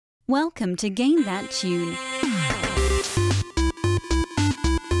Welcome to Gain That Tune.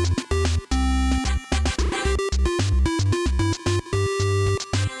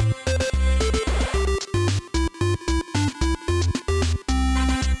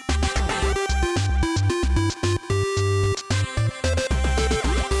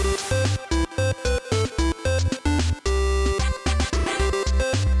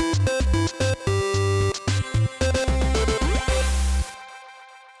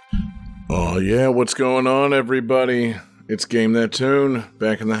 Oh yeah, what's going on, everybody? It's Game That Tune,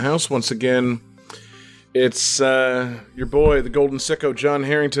 back in the house once again. It's your boy, the Golden Sicko, John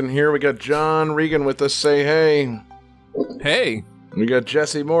Harrington here. We got John Regan with us, say hey. Hey. We got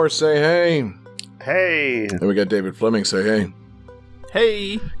Jesse Moore, say hey. Hey. And we got David Fleming, say hey.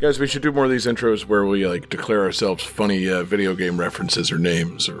 Hey. Guys, we should do more of these intros where we declare ourselves funny video game references or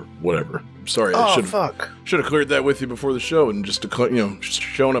names or whatever. Sorry, I should have cleared that with you before the show and just just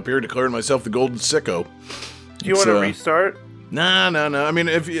showing up here declaring myself the Golden Sicko. Do you want to restart? Nah. I mean,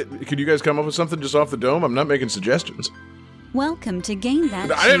 could you guys come up with something just off the dome? I'm not making suggestions. Welcome to Gain That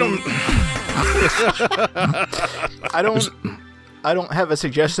Tune. I don't have a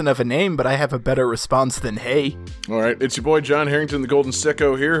suggestion of a name, but I have a better response than hey. All right, it's your boy John Harrington, the Golden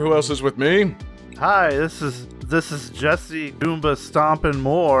Sicko here. Who else is with me? Hi, this is Jesse Goomba Stompin'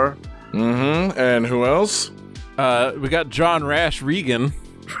 Moore. Mm-hmm. And who else? We got John Rash Regan.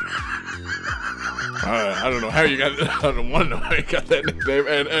 I don't know how you got. I don't want to know how you got that nickname.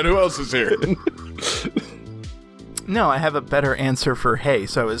 And who else is here? No, I have a better answer for hey.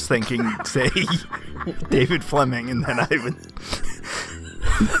 So I was thinking, say David Fleming, and then I would.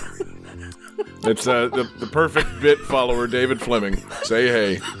 It's the perfect bit follower, David Fleming. Say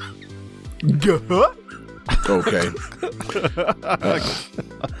hey. Okay.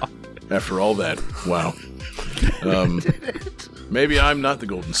 After all that, wow. Maybe I'm not the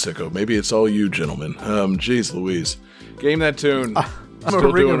Golden Sicko. Maybe it's all you, gentlemen. Jeez Louise. Game That Tune. I'm a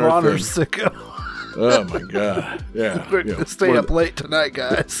Ring of Honor Sicko. Oh my god. Yeah. We're gonna stay up late tonight,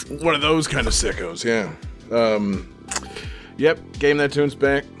 guys. One of those kind of sickos, yeah. Yep, Game That Tune's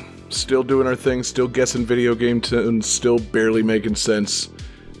back. Still doing our thing, still guessing video game tunes, still barely making sense.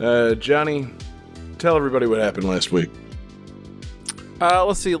 Johnny, tell everybody what happened last week.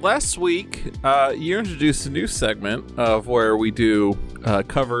 Let's see. Last week, you introduced a new segment of where we do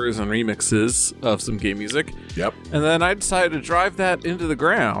covers and remixes of some game music. Yep. And then I decided to drive that into the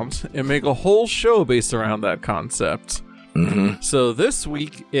ground and make a whole show based around that concept. Mm-hmm. So this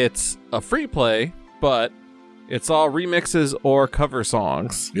week, it's a free play, but it's all remixes or cover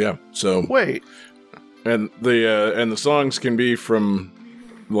songs. Yeah. So wait, and the songs can be from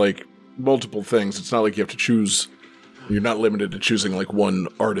like multiple things. It's not like you have to choose. You're not limited to choosing like one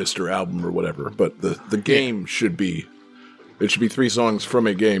artist or album or whatever. But the game should be 3 songs from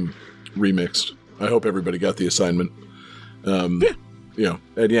a game remixed. I hope everybody got the assignment. I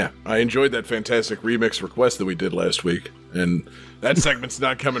enjoyed that fantastic remix request that we did last week, and that segment's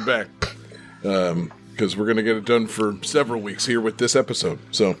not coming back. Because we're going to get it done for several weeks here with this episode.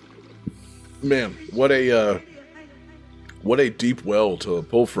 So, man, what a deep well to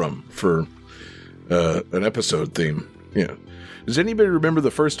pull from for an episode theme. Yeah. Does anybody remember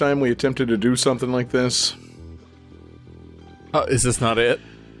the first time we attempted to do something like this? Is this not it?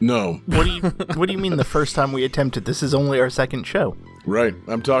 No. What do you mean the first time we attempted? This is only our second show. Right.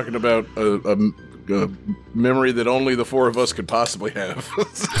 I'm talking about a memory that only the 4 of us could possibly have.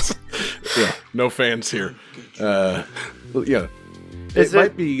 Yeah, no fans here. Yeah. It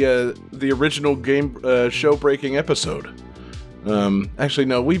might be the original game show-breaking episode. Actually,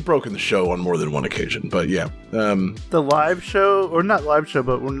 no, we've broken the show on more than one occasion, but yeah. The live show, or not live show,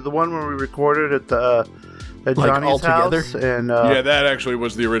 but the one where we recorded at like Johnny's house. And yeah, that actually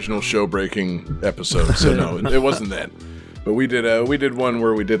was the original show-breaking episode, so no, it wasn't that. But we did one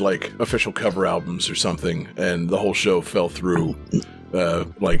where we did like official cover albums or something, and the whole show fell through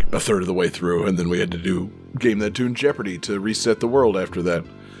like a third of the way through, and then we had to do Game That Tune Jeopardy to reset the world after that.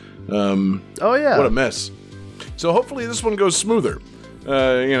 Oh yeah, what a mess. So hopefully this one goes smoother.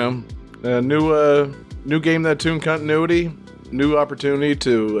 New Game That Tune continuity, new opportunity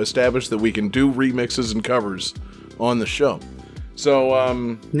to establish that we can do remixes and covers on the show.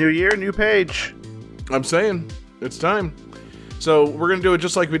 So new year, new page. I'm saying it's time. So we're gonna do it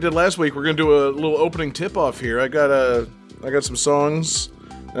just like we did last week. We're gonna do a little opening tip-off here. I got some songs.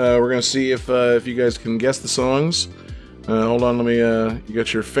 We're gonna see if you guys can guess the songs. Hold on, let me. You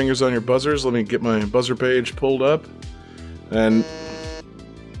got your fingers on your buzzers. Let me get my buzzer page pulled up. And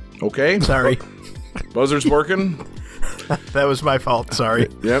okay, sorry, buzzer's working. That was my fault. Sorry.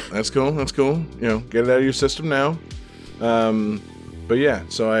 Yep, that's cool. Get it out of your system now. yeah,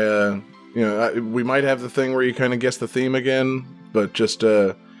 so we might have the thing where you kind of guess the theme again, but just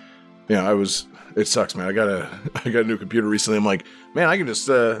it sucks, man. I got a new computer recently. I'm like, man, I can just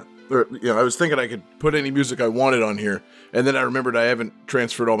I was thinking I could put any music I wanted on here, and then I remembered I haven't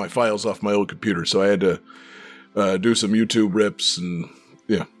transferred all my files off my old computer, so I had to do some YouTube rips and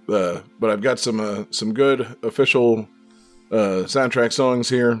but I've got some good official soundtrack songs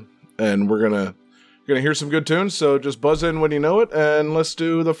here, and we're gonna hear some good tunes. So just buzz in when you know it, and let's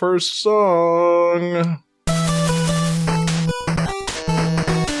do the first song.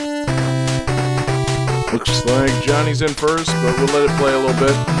 Looks like Johnny's in first, but we'll let it play a little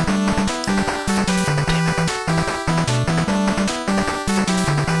bit.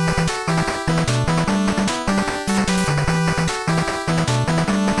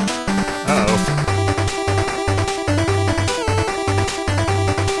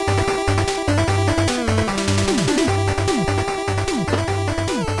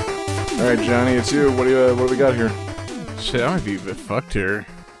 All right, Johnny, it's you. What do we got here? Shit, I might be a bit fucked here.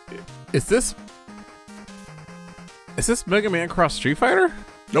 Is this Mega Man Cross Street Fighter?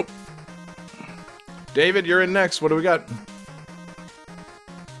 Nope. David, you're in next. What do we got?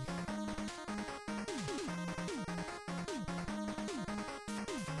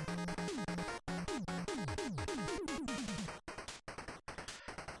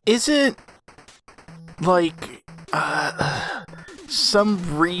 Is it like some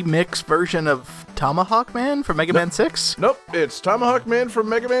remix version of Tomahawk Man from Mega Man 6? Nope, it's Tomahawk Man from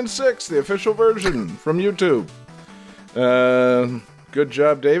Mega Man 6, the official version from YouTube. Good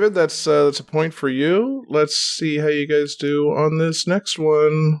job, David. That's a point for you. Let's see how you guys do on this next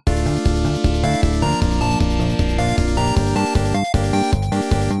one.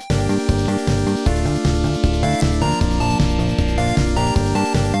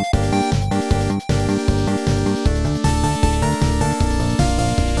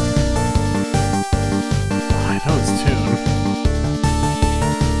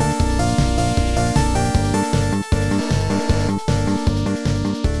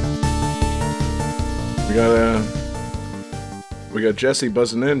 We got Jesse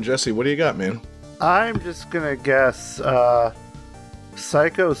buzzing in. Jesse, what do you got, man? I'm just gonna guess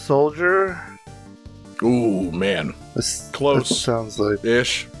Psycho Soldier. Ooh, man. Close. That sounds like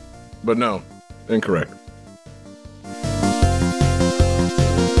ish, but no, incorrect.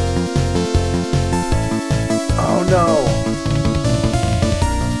 Oh no.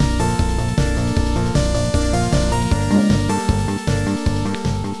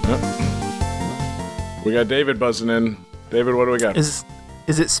 We got David buzzing in. David, what do we got? Is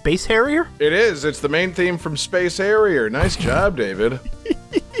it Space Harrier? It is. It's the main theme from Space Harrier. Nice job, David.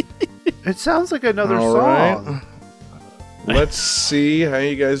 It sounds like another All song. Right. Let's see how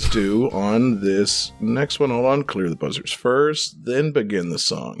you guys do on this next one. Hold on. Clear the buzzers first, then begin the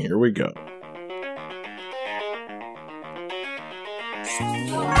song. Here we go.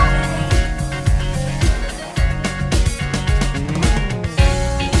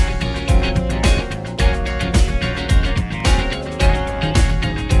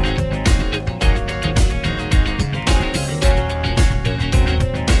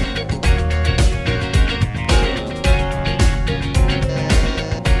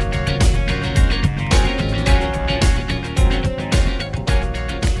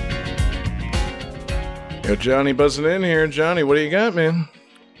 Got Johnny buzzing in here. Johnny, what do you got, man?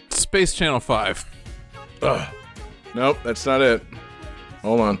 Space Channel 5. Ugh. Nope, that's not it.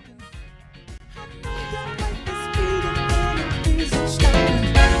 Hold on.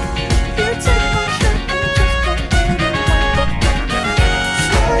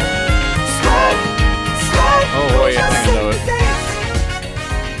 Oh, wait, I think I know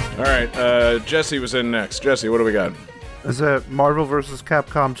it. All right, Jesse was in next. Jesse, what do we got? Is that Marvel vs.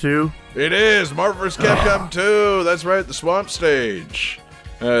 Capcom 2? It is Marvel vs. Capcom 2. That's right, the Swamp Stage.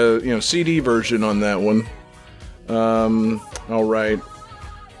 CD version on that one. All right,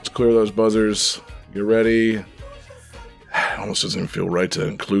 let's clear those buzzers. Get ready. It almost doesn't even feel right to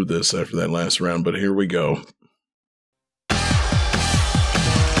include this after that last round, but here we go.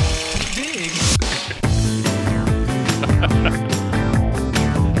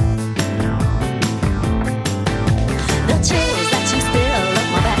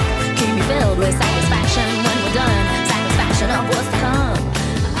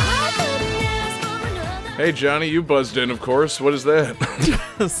 Hey, Johnny, you buzzed in, of course. What is that?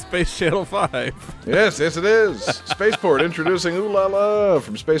 Space Channel 5. Yes, it is. Spaceport introducing Ooh La La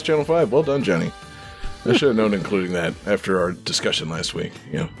from Space Channel 5. Well done, Johnny. I should have known including that after our discussion last week.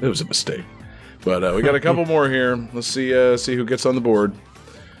 It was a mistake. But we got a couple more here. Let's see who gets on the board.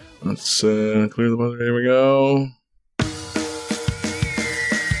 Let's clear the buzzer. Here we go.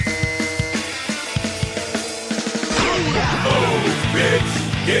 bitch,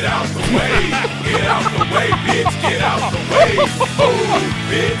 get out the way. Get out the way, bitch, get out the way. Move,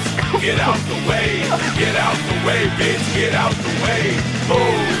 bitch, get out the way. Get out the way, bitch, get out the way.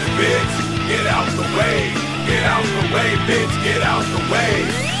 Move, bitch, get out the way. Get out the way, bitch, get out the way.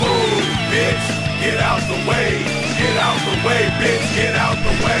 Move, bitch, get out the way. Get out the way, bitch, get out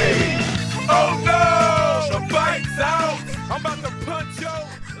the way. Oh no, the fight's out. I'm about to punch your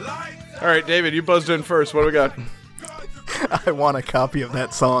lights out. All right, David, you buzzed in first. What do we got? I want a copy of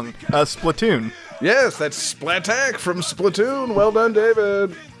that song. Splatoon. Yes, that's Splatak from Splatoon. Well done,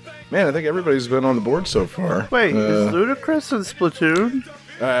 David. Man, I think everybody's been on the board so far. Wait, is Ludacris in Splatoon?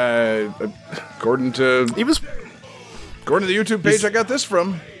 According to He was. the YouTube page I got this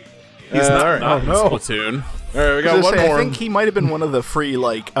from. He's not, all right. not in no. Splatoon. All right, we got one more. I think he might have been one of the free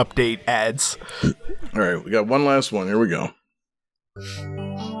update ads. All right, we got one last one. Here we go.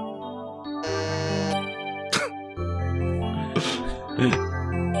 I'm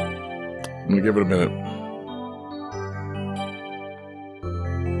gonna give it a minute.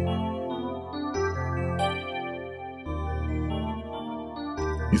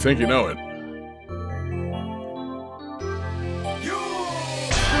 You think you know it?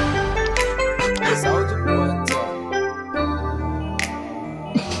 Soldier boy,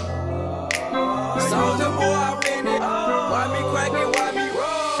 soldier boy, I win it. Why me crack it? Why me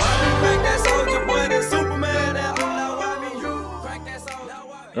roll? Why me crack that soldier boy? That Superman? That all that? Why me you crack that soldier?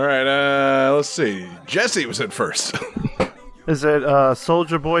 All right, let's see. Jesse was at first. Is it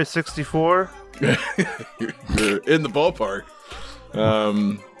Soldier Boy 64? You're in the ballpark. I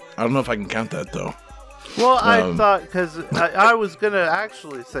don't know if I can count that though. Well, I thought, because I was going to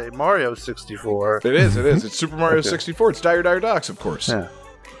actually say Mario 64. It is. It's Super Mario 64. It's Dire Docks, of course. Yeah.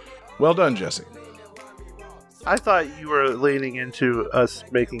 Well done, Jesse. I thought you were leaning into us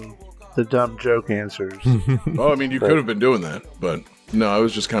making the dumb joke answers. Oh, I mean, you could have been doing that, but no, I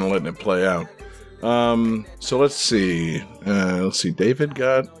was just kind of letting it play out. So let's see. David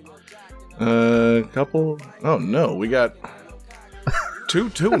got a couple. Oh no, we got two,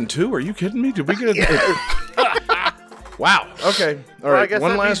 and two. Are you kidding me? Did we get a? Wow. Okay. All right. I guess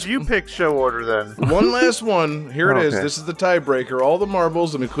one that last. means you pick show order then. One last one. Here it is. Okay. This is the tiebreaker. All the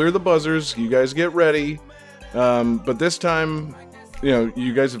marbles. Let me clear the buzzers. You guys get ready. But this time,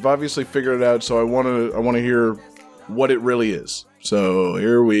 you guys have obviously figured it out. So I want to hear what it really is. So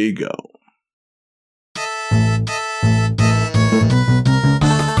here we go.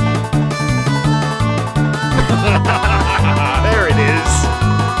 There it is.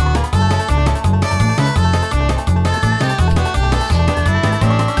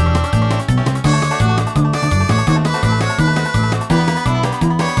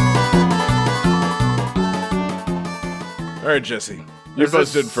 All right, Jesse. You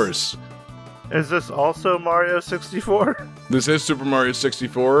buzzed in first. Is this also Mario 64? This is Super Mario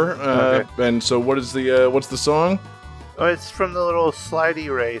 64. Okay. And so what is the what's the song? Oh, it's from the little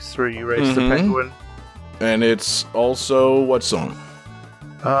slidey race where you race the penguin. And it's also what song?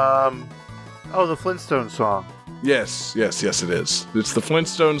 The Flintstone song. Yes, it is. It's the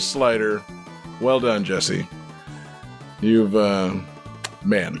Flintstone slider. Well done, Jesse. You've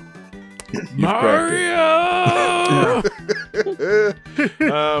man. Mario!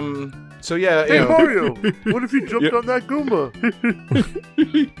 So yeah, Hey Mario, what if you jumped on that Goomba?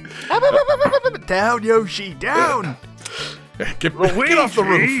 Down, Yoshi, down. Get off the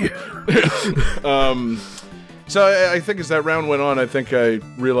roof. So I think as that round went on, I think I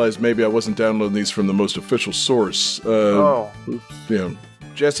realized maybe I wasn't downloading these from the most official source.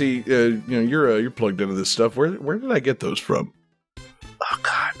 Jesse, you're plugged into this stuff. Where did I get those from? Oh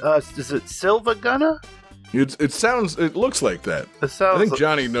God, is it Silva Gunna? It looks like that. It sounds. I think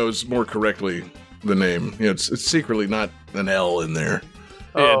Johnny knows more correctly the name. It's secretly not an L in there.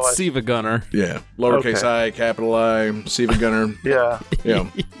 Yeah, it's Siva Gunner. Yeah, lowercase Okay. I, capital I, Siva Gunner. Yeah.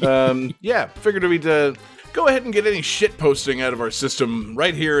 Figured we'd go ahead and get any shit posting out of our system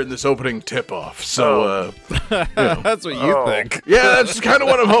right here in this opening tip-off. So, That's what you think. yeah, that's kind of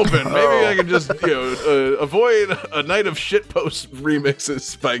what I'm hoping. Maybe I can just, avoid a night of shit post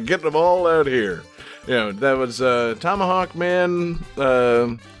remixes by getting them all out here. That was Tomahawk Man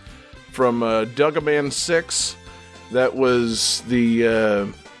from Duggaman 6. That was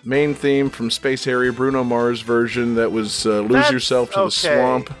the main theme from Space Harrier Bruno Mars version. That was Lose That's Yourself to the okay.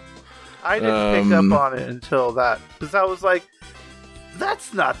 Swamp. I didn't pick up on it until that, because I was like,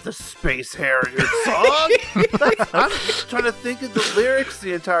 "That's not the Space Harrier song." I'm trying to think of the lyrics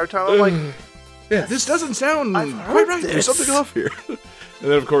the entire time. I'm like, Yeah, this doesn't sound I've quite heard right. There's this. something off here. And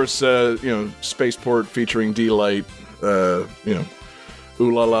then, of course, Spaceport featuring D-Light, Ooh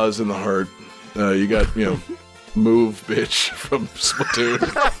La La's in the Heart. You got, Move, bitch, from Splatoon.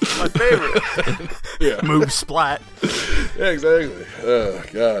 My favorite. Yeah. Move splat. Yeah, exactly. Oh,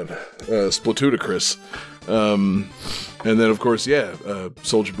 God. Splatudicrous. And then, of course,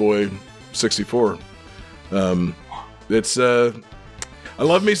 Soldier Boy 64. It's, I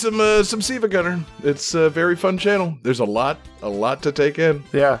love me some Siva Gunner. It's a very fun channel. There's a lot to take in.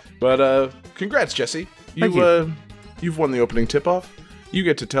 Yeah. But, congrats, Jesse. Thank you. You've won the opening tip-off. You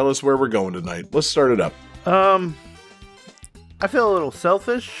get to tell us where we're going tonight. Let's start it up. I feel a little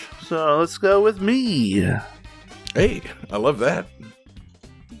selfish, so let's go with me. Hey, I love that.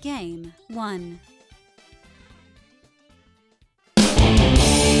 Game 1.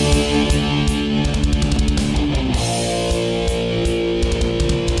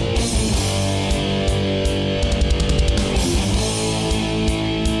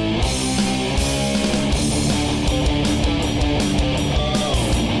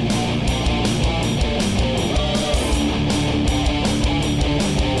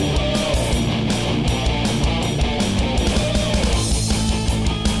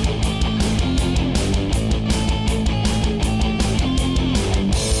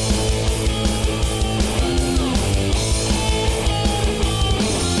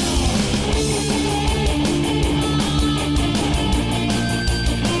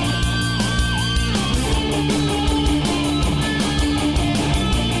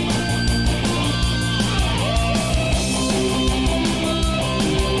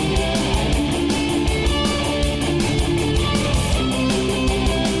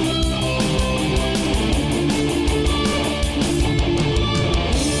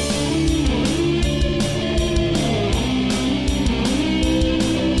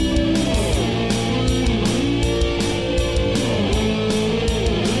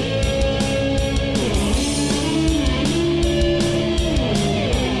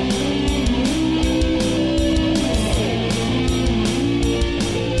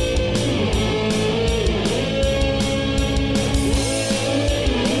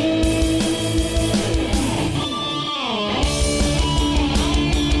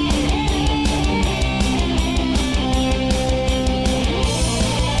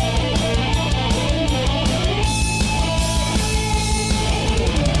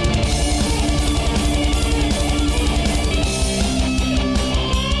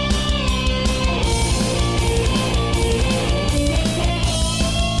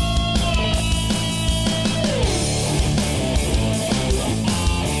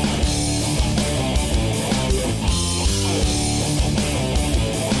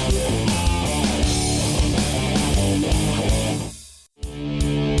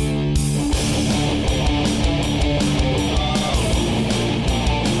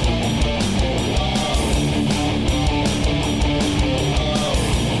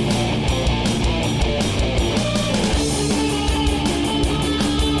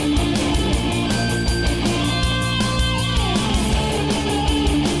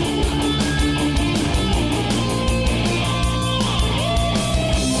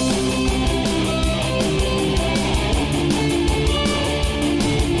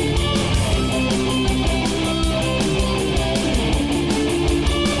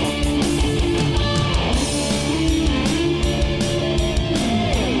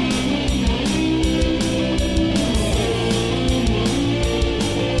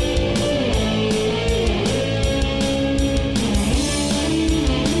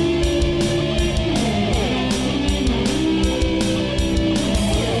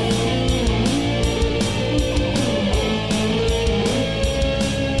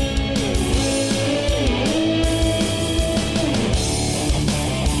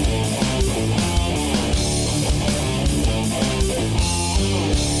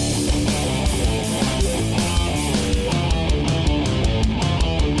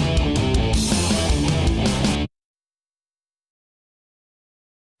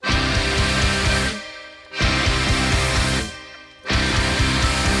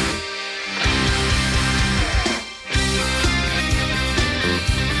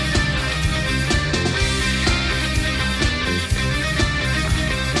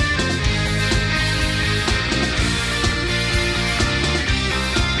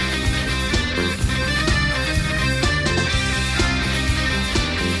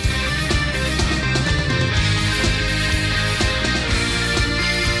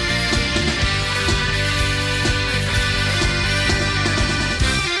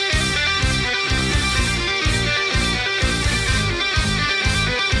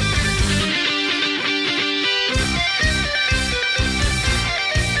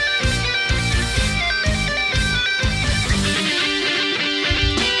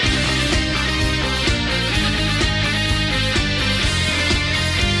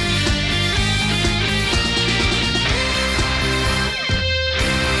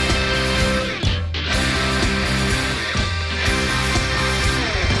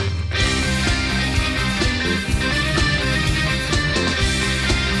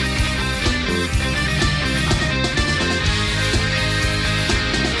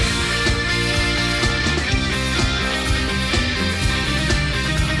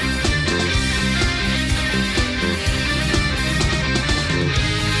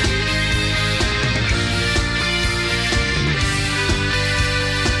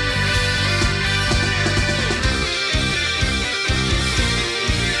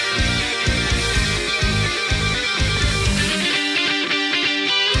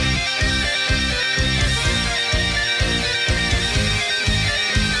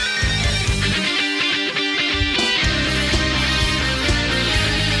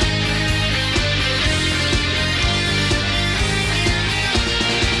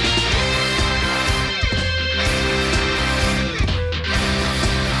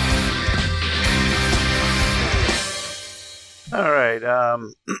 right.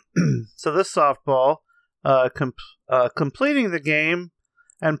 So this softball, completing the game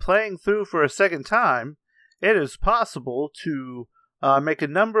and playing through for a second time, it is possible to make a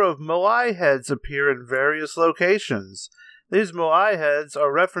number of Moai heads appear in various locations. These Moai heads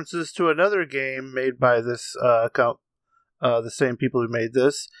are references to another game made by this the same people who made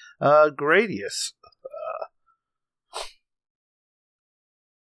this, Gradius.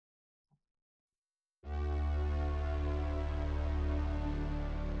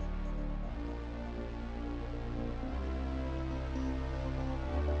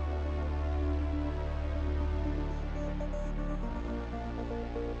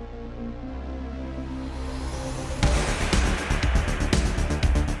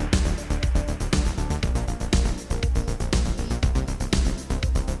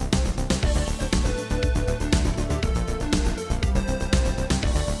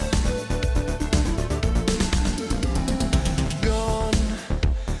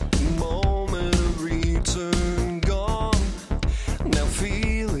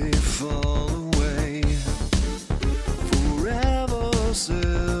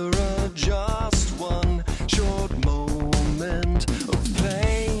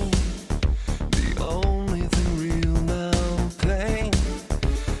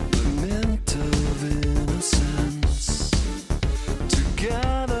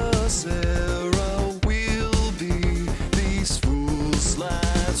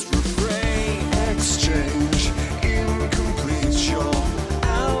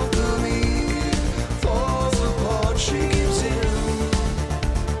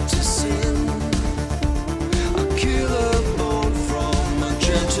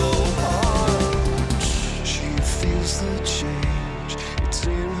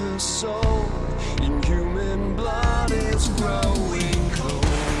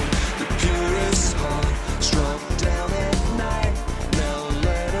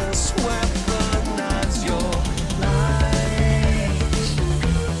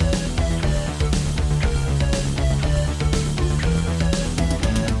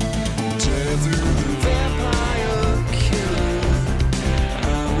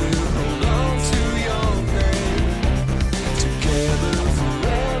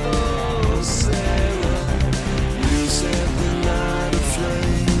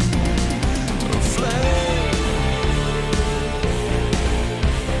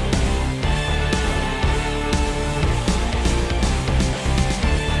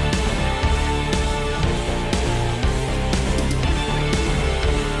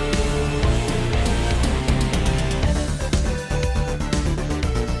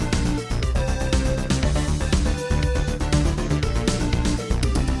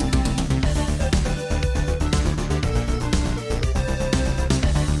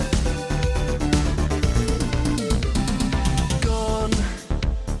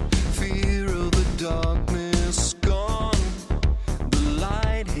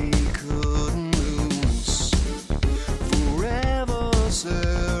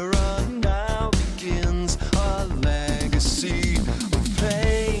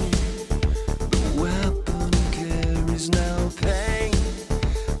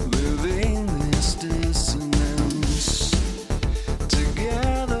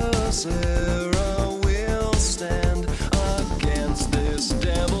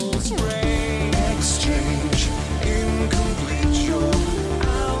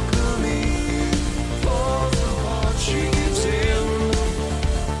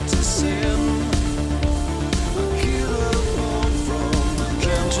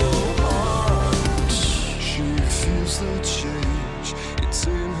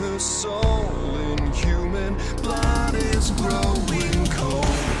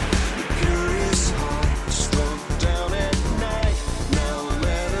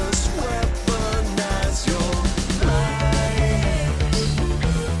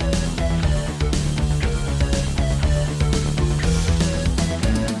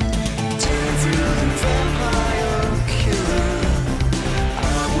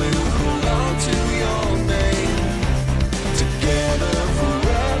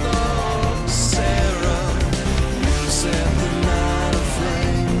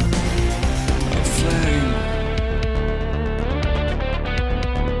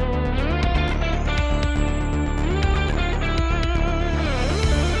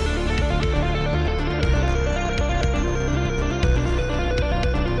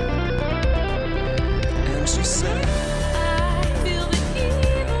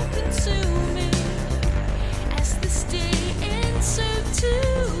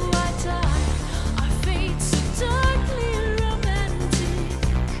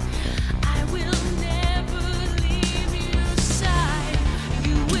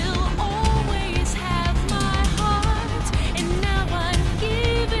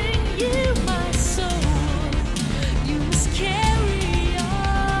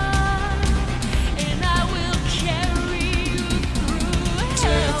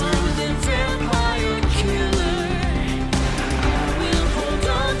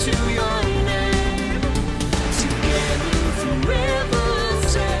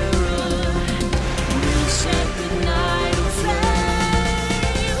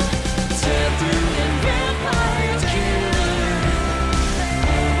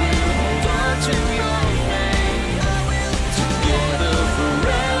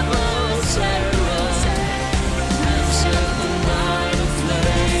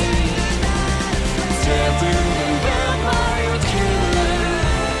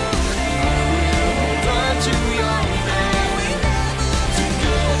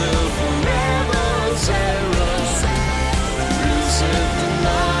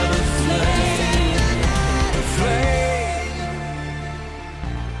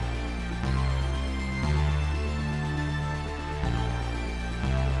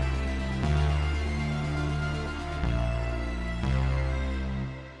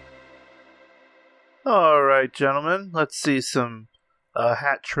 All right, gentlemen. Let's see some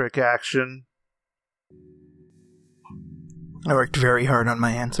hat trick action. I worked very hard on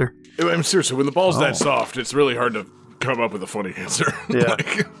my answer. I'm seriously, when the ball's that soft, it's really hard to come up with a funny answer. Yeah.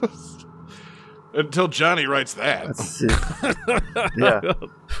 Until Johnny writes that. Let's see. Yeah.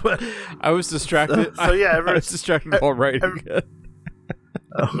 I was distracted. So, yeah, I was distracted while writing it.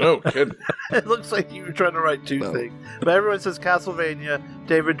 No kidding. It looks like you were trying to write two things. But everyone says Castlevania.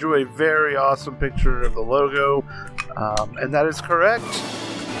 David drew a very awesome picture of the logo. And that is correct.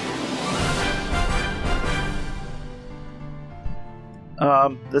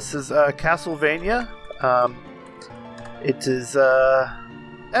 This is Castlevania. It is...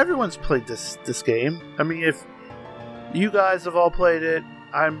 everyone's played this game. I mean, if you guys have all played it,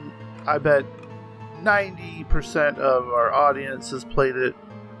 I bet 90% of our audience has played it.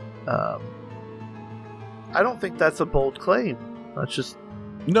 I don't think that's a bold claim. That's just...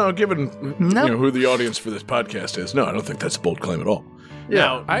 No, given you know, who the audience for this podcast is, no, I don't think that's a bold claim at all. Yeah.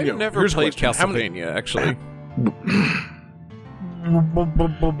 Now, I've never here's a played question. Castlevania, actually.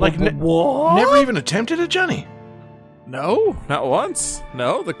 Like, never even attempted it, Johnny? No, not once.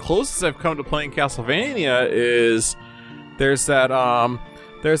 No, the closest I've come to playing Castlevania is there's that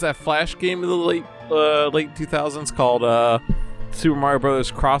Flash game of the late 2000s called Super Mario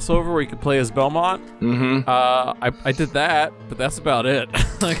Brothers Crossover, where you could play as Belmont. Mm-hmm. I did that, but that's about it.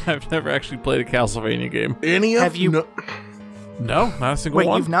 Like, I've never actually played a Castlevania game. Any of Have you? No, not a single Wait,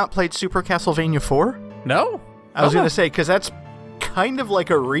 one. you've not played Super Castlevania 4? No. I was going to say, because that's kind of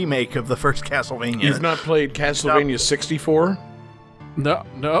like a remake of the first Castlevania. You've not played Castlevania 64? No,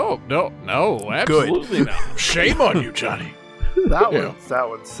 absolutely not. Shame on you, Johnny. That Yeah.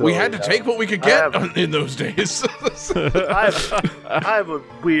 one's silly. We had to take what we could get in those days. I have a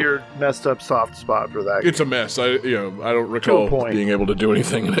weird, messed up soft spot for that. It's a mess. I don't recall point. being able to do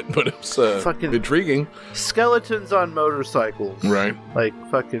anything in it, but it's Fucking- intriguing. Skeletons on motorcycles. Right. Like,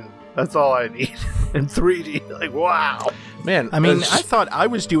 fucking, that's all I need. In 3D. Like, wow. Man, I mean, I thought I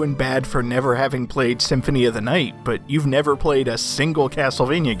was doing bad for never having played Symphony of the Night, but you've never played a single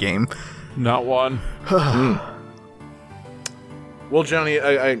Castlevania game. Not one. well, Johnny,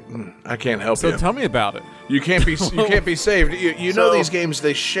 I can't help So you. tell me about it. You can't be saved. You know So- these games,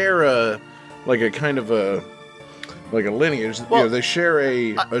 they share a kind of a lineage. Well, they share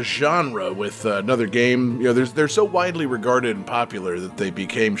a genre with another game. They're so widely regarded and popular that they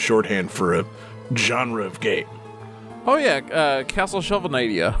became shorthand for a genre of game. Oh yeah, Castle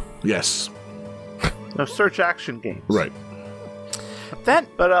Shovelnitia. Yes. No, search action games. Right. That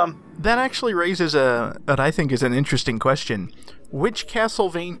But, that actually raises what I think is an interesting question. Which type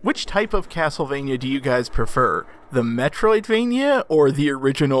of Castlevania do you guys prefer? The Metroidvania or the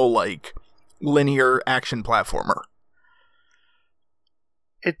original, like, linear action platformer?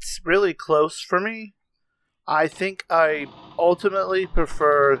 it's really close for me. I think I ultimately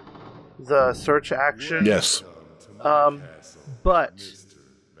prefer the search action. Yes. But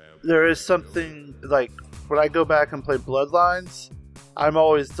there is something, like, when I go back and play Bloodlines, I'm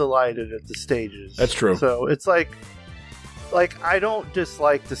always delighted at the stages. That's true. So it's like I don't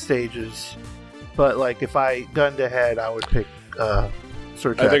dislike the stages, but, like, if I gunned ahead, I would pick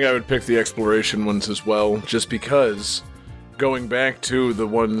search I think action. I would pick the exploration ones as well, just because going back to the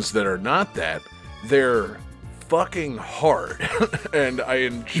ones that are not that, they're fucking hard, and I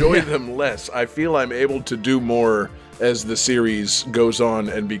enjoy them less. I feel I'm able to do more as the series goes on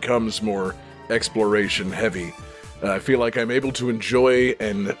and becomes more exploration heavy. I feel like I'm able to enjoy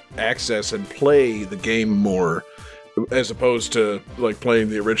and access and play the game more, as opposed to, like, playing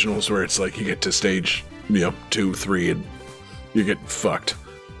the originals where it's like you get to stage 2, 3 and you get fucked.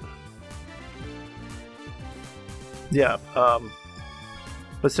 Yeah.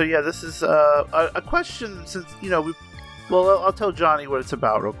 But so, yeah, this is a question, since, I'll tell Johnny what it's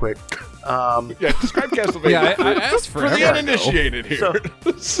about real quick. Yeah, describe Castlevania. Yeah, I asked for the uninitiated here.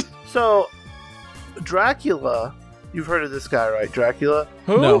 So, Dracula, you've heard of this guy, right? Dracula?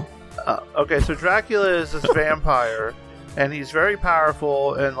 Who? No. Okay, so Dracula is this vampire, and he's very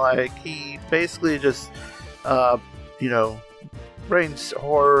powerful, and, like, he basically just, rains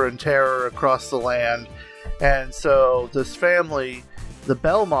horror and terror across the land. And so this family, the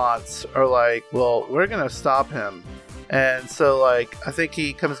Belmonts, are like, well, we're going to stop him. And so, like, I think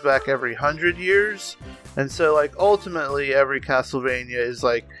he comes back every 100 years. And so, like, ultimately, every Castlevania is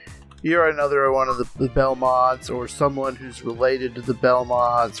like, you're another one of the Belmonts, or someone who's related to the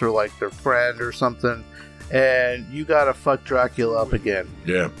Belmonts, or, like, their friend or something. And you gotta fuck Dracula up again.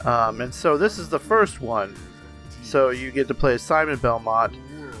 Yeah. And so this is the first one. So you get to play Simon Belmont,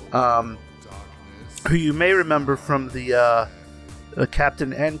 who you may remember from the a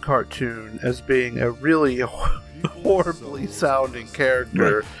Captain N cartoon as being a really horribly sounding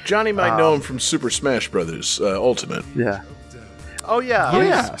character. Right. Johnny might know him from Super Smash Brothers Ultimate. Yeah. Oh yeah.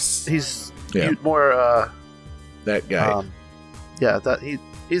 Yes. He's Yeah. more. That guy.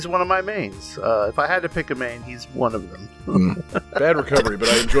 He's one of my mains. If I had to pick a main, he's one of them. Bad recovery, but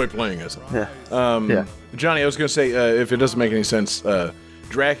I enjoy playing as him. Yeah. Johnny, I was going to say, if it doesn't make any sense,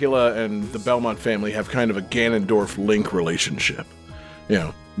 Dracula and the Belmont family have kind of a Ganondorf-Link relationship. You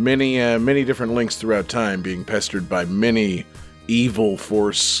know, many different Links throughout time being pestered by many evil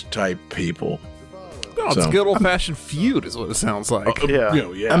force-type people. No, it's a good old-fashioned feud is what it sounds like.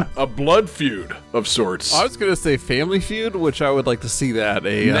 A blood feud of sorts. I was going to say family feud, which I would like to see that.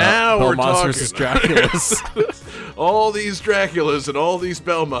 Now we're Belmonts talking. versus Draculas. All these Draculas and all these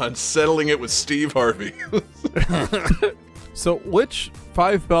Belmonts settling it with Steve Harvey. So which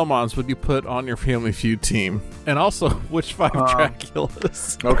 5 Belmonts would you put on your family feud team? And also, which 5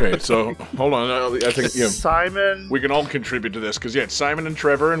 Draculas? Okay, so hold on. I think Simon. we can all contribute to this because it's Simon and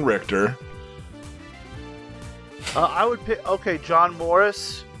Trevor and Richter. I would pick. Okay, John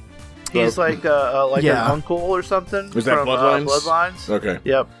Morris. He's like an uncle or something. Was that from, Bloodlines? Bloodlines. Okay.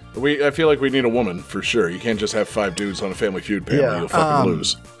 Yep. I feel like we need a woman for sure. You can't just have 5 dudes on a Family Feud panel. Yeah. You'll fucking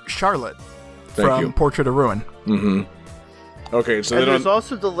lose. Charlotte Thank from you. Portrait of Ruin. Mm-hmm. Okay, so And then there's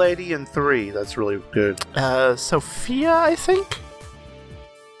also the lady in 3. That's really good. Sophia, I think.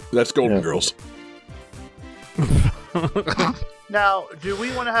 that's Golden Girls. Now, do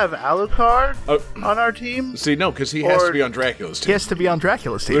we want to have Alucard on our team? See, no, because he has Or- to be on Dracula's He team. has to be on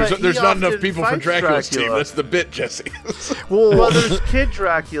Dracula's team. There's But there's he not enough often people for fights Dracula's team. Dracula. That's the bit, Jesse. Well, there's Kid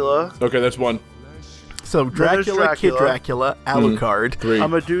Dracula, Okay, that's 1. So Dracula, Kid Dracula. Dracula, Alucard. 3. a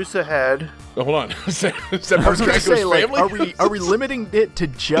Medusa head. Oh, hold on. Is that I was part of going to Dracula's say, like, family? are we limiting it to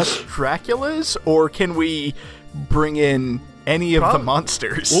just Draculas, or can we bring in any of the Probably.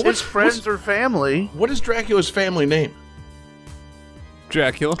 monsters? Well, His friends or family. What is Dracula's family name?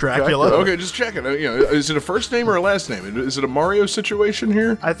 Dracula. Dracula. Okay, just checking. Is it a first name or a last name? Is it a Mario situation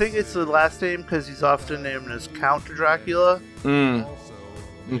here? I think it's the last name because he's often named as Count Dracula.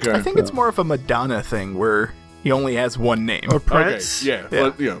 Okay. I think it's more of a Madonna thing where he only has one name. Or Prince. Okay,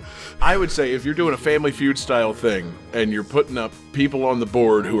 yeah. Well, I would say if you're doing a Family Feud style thing and you're putting up people on the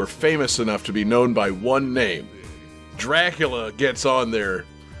board who are famous enough to be known by one name, Dracula gets on there,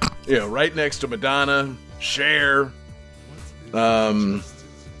 right next to Madonna, Cher,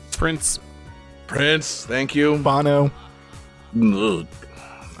 Prince. Thank you. Bono. Ugh.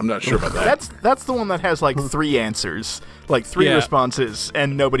 I'm not sure about that. That's the one that has like 3 answers, like 3 Yeah. responses,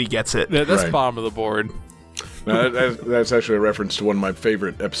 and nobody gets it. Yeah, that's Right. bottom of the board. No, that's actually a reference to one of my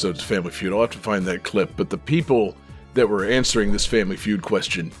favorite episodes of Family Feud. I'll have to find that clip. But the people that were answering this Family Feud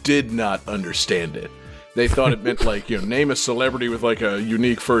question did not understand it. They thought it meant like, name a celebrity with like a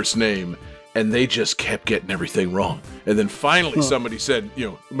unique first name, and they just kept getting everything wrong. And then finally somebody said,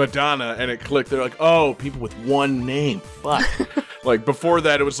 Madonna, and it clicked. They're like, oh, people with one name. Fuck. Like before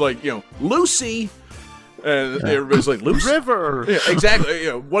that, it was like, Lucy. And everybody's like, Lucy? River. Yeah, exactly.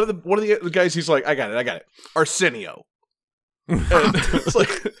 One of the guys, he's like, I got it. Arsenio. And it's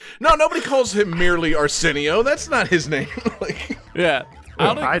like, no, nobody calls him merely Arsenio. That's not his name. Like, Yeah. I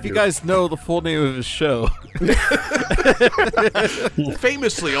don't know I if you do. guys know the full name of his show.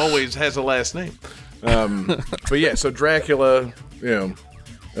 famously always has a last name. But yeah, so Dracula,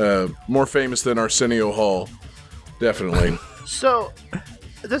 more famous than Arsenio Hall. Definitely. So,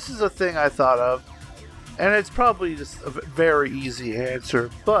 this is a thing I thought of, and it's probably just a very easy answer,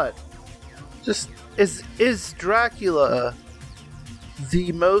 but just is Dracula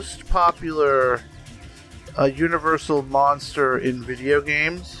the most popular universal monster in video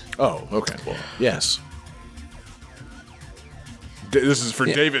games? Oh, okay. Well, yes. This is for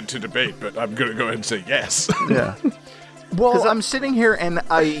David to debate, but I'm going to go ahead and say yes. Yeah. Well, I'm sitting here and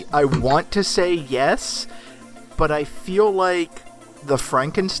I want to say yes, but I feel like the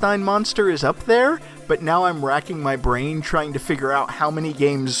Frankenstein monster is up there, but now I'm racking my brain trying to figure out how many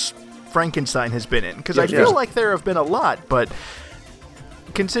games Frankenstein has been in, because I feel like there have been a lot, but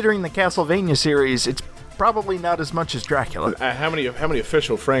considering the Castlevania series, it's probably not as much as Dracula. How many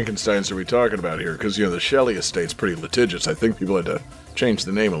official Frankensteins are we talking about here? Because, the Shelley estate's pretty litigious. I think people had to change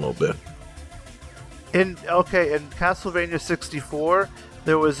the name a little bit. In Castlevania 64,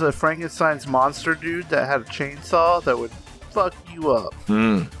 there was a Frankenstein's monster dude that had a chainsaw that would fuck you up.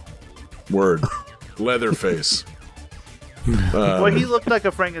 Word. Leatherface. Well, he looked like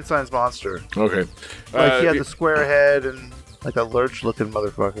a Frankenstein's monster. Okay. Like he had the square head and like a lurch-looking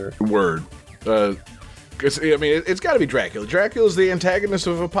motherfucker. Word. It's got to be Dracula. Dracula is the antagonist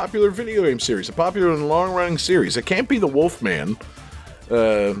of a popular video game series, a popular and long-running series. It can't be the Wolfman,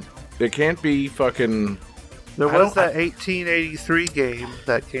 It can't be fucking There was that 1883 game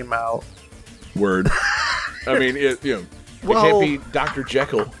that came out. word. I mean, it Well- can't be Dr.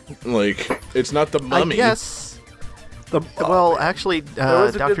 Jekyll. Like, it's not the Mummy. I guess. Actually,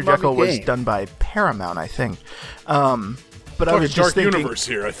 was a Dr. good Mummy Jekyll was game. done by Paramount, I think. But I Fucking was just Dark thinking. Universe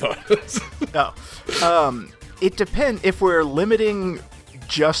here, I thought. It depends if we're limiting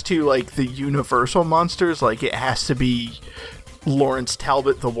just to like the Universal monsters, like it has to be Lawrence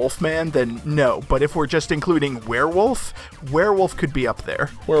Talbot the Wolfman, then no. But if we're just including werewolf could be up there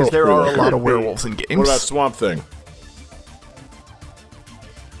because Werewolf there are a could lot be. of werewolves in games. What about Swamp Thing?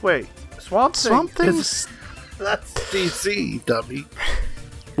 Wait, Swamp Thing? Swamp Thing? is- That's DC, dummy.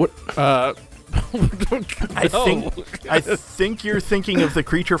 What? I think you're thinking of the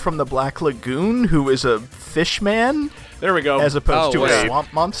creature from the Black Lagoon, who is a fish man, There we go. as opposed to a wait.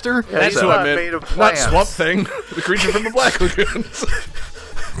 swamp monster. Yeah, That's he's who not I meant. made of Not plants. Swamp Thing. The creature from the Black Lagoon.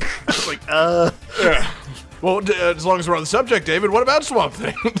 Yeah. Well, as long as we're on the subject, David, what about Swamp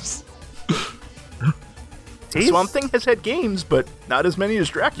Things? Swamp Thing has had games, but not as many as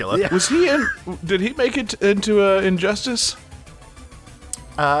Dracula. Yeah. Was he in? Did he make it into Injustice?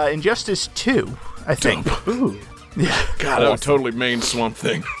 Injustice 2, I think. Ooh, God, I would totally main Swamp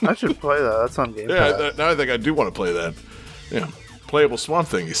Thing. I should play that. That's on Game Yeah, Pass. now I think I do want to play that. Yeah, playable Swamp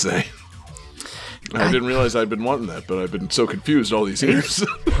Thing, you say? I didn't realize I'd been wanting that, but I've been so confused all these years.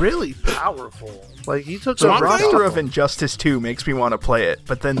 Really powerful. Like, he took The Swamp a Thing? roster of Injustice 2 makes me want to play it,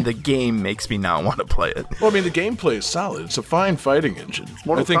 but then the game makes me not want to play it. Well, I mean, the gameplay is solid. It's a fine fighting engine.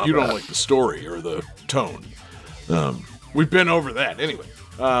 Mortal I think you don't Kombat. like the story or the tone. We've been over that. Anyway,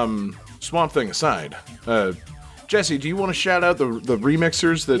 Swamp Thing aside, Jesse, do you want to shout out the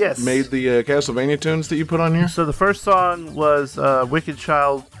remixers that Yes. made the Castlevania tunes that you put on here? So the first song was Wicked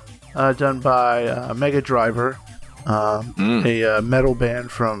Child, done by Mega Driver, a metal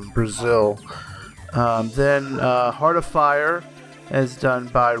band from Brazil. Then Heart of Fire is done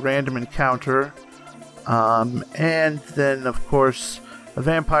by Random Encounter. And then, of course, A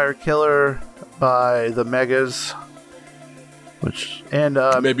Vampire Killer by the Megas.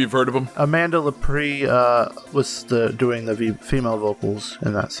 Maybe you've heard of them. Amanda Lepre was doing the female vocals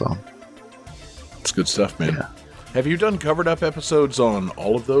in that song. It's good stuff, man. Yeah. Have you done covered up episodes on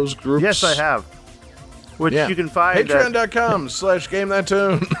all of those groups? Yes, I have. Which you can find at Patreon.com/Game That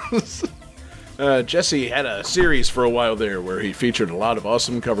Tune. Jesse had a series for a while there where he featured a lot of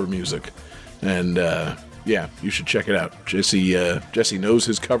awesome cover music. And, yeah, you should check it out. Jesse knows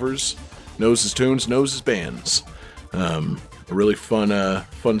his covers, knows his tunes, knows his bands. A really fun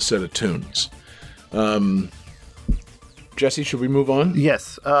set of tunes. Jesse, should we move on?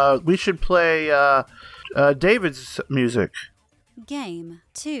 Yes, we should play David's music. Game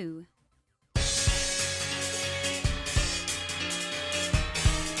 2.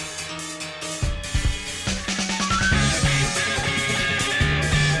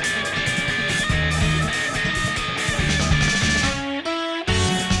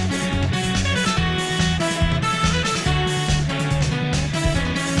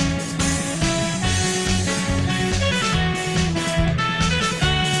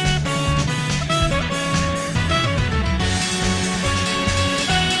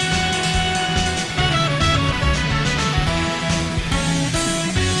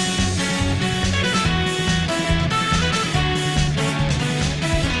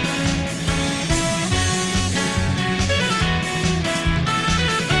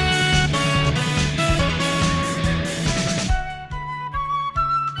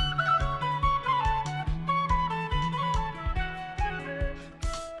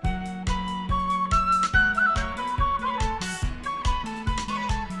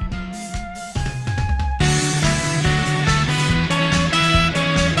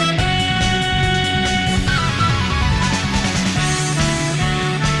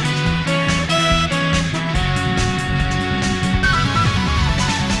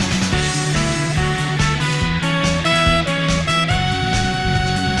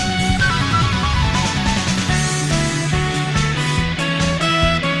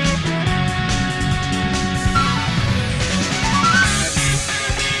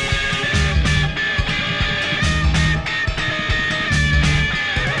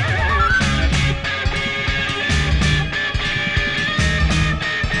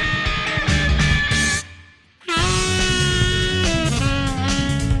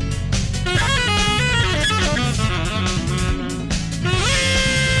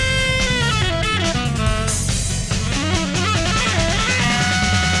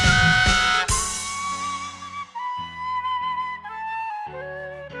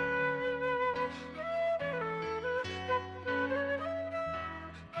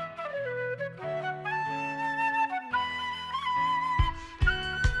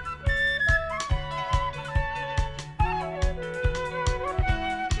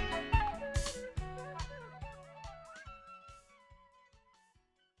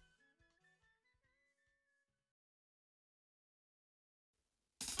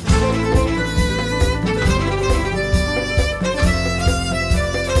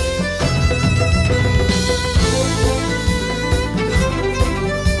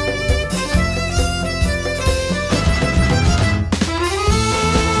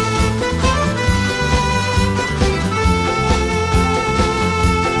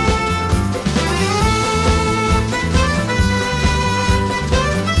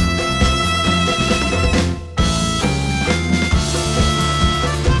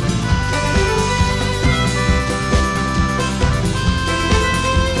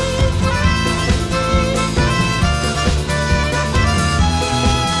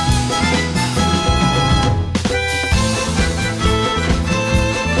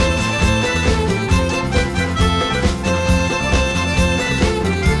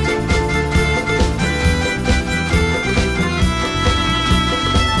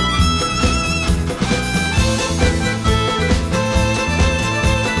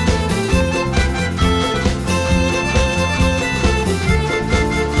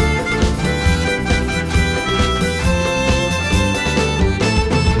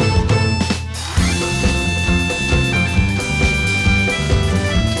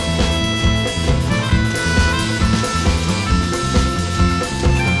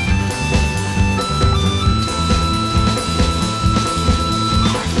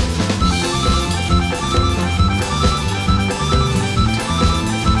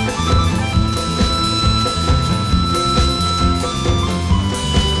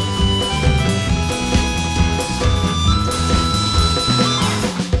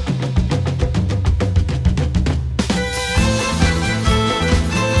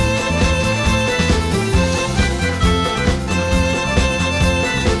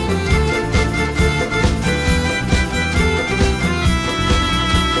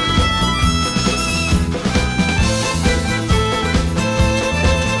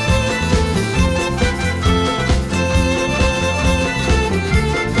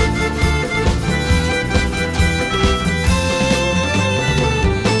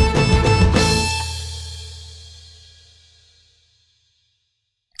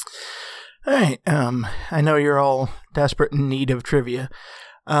 right. I know you're all desperate in need of trivia.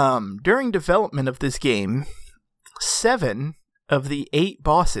 During development of this game, 7 of the 8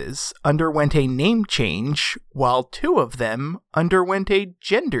 bosses underwent a name change, while 2 of them underwent a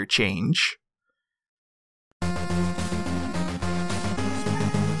gender change.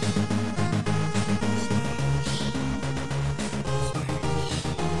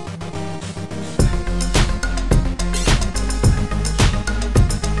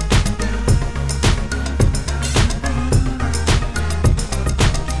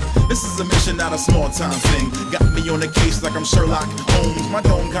 This is a mission, not a small time thing. Got me on the case like I'm Sherlock Holmes. My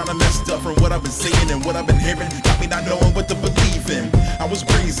dome kinda messed up from what I've been seeing and what I've been hearing. Got me not knowing what to believe in. I was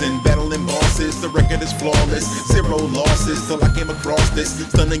breezing, battling bosses. The record is flawless, 0 losses till I came across this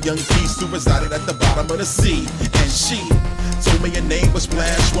stunning young beast who resided at the bottom of the sea. And she told me her name was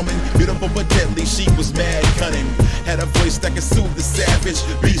Splash Woman, beautiful but deadly. She was mad cunning, had a voice that could soothe the savage.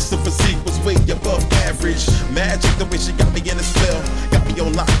 Beast of physique was way above average. Magic the way she got me in a spell, got me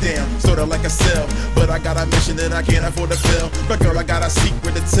on lockdown, sorta like a cell. But I got a mission that I can't afford to fail. But girl, I got a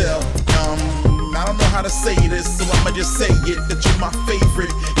secret to tell. I don't know how to say this, so I'ma just say it, that you're my favorite.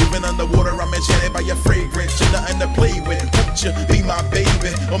 Even underwater, I'm enchanted by your fragrance. You're nothing to play with, won't you be my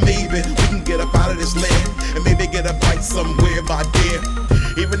baby? Or maybe we can get up out of this land and maybe get a bite somewhere, my dear.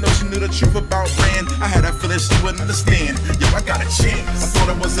 Even though she knew the truth about Rand, I had a feeling she wouldn't understand. Yo, I got a chance. I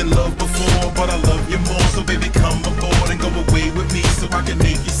thought I was in love before, but I love you more. So baby, come aboard and go away with me, so I can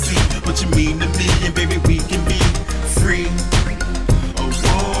make you see what you mean to me. And baby, we can be free. Oh,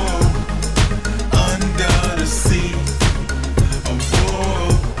 whoa. Under the sea. Oh,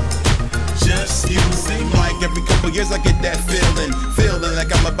 whoa. Just you. Seem like every couple years I get that feeling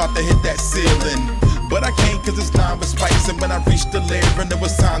like I'm about to hit that ceiling. But I can't cause it's lined with spikes. And when I reached the lair and it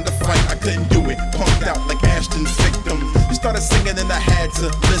was time to fight, I couldn't do it, punked out like Ashton's victim. You started singing and I had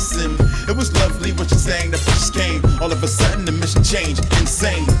to listen. It was lovely what you sang, the first came. All of a sudden the mission changed,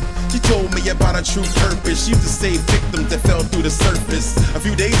 insane. She told me about her true purpose. She used to save victims that fell through the surface. A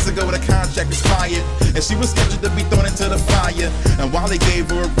few days ago the contract expired, and she was scheduled to be thrown into the fire. And while they gave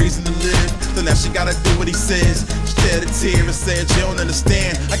her a reason to live, so now she gotta do what he says. She shed a tear and said, you don't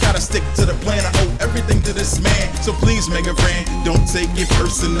understand, I gotta stick to the plan. I owe everything to this man, so please make a friend. Don't take it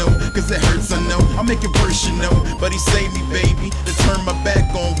personal, cause it hurts, I know. I'll make it worse, you know. But he saved me, baby. To turn my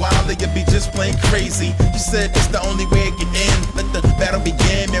back on Wilder, you'd be just plain crazy. She said it's the only way it can end. Let the battle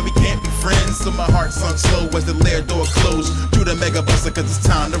begin, man, we can't be friends. So my heart sunk slow as the lair door closed. Drew the mega buster cause it's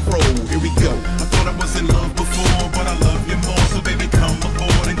time to roll. Here we go. I thought I was in love before, but I love you more. So baby, come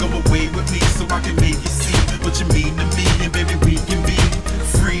aboard and go away with me, so I can make you see what you mean to me. And baby, we can be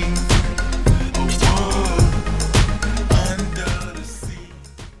free. Oh, whoa. Under the sea.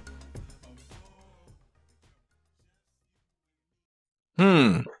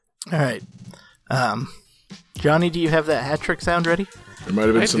 All right. Johnny, do you have that hat trick sound ready? There might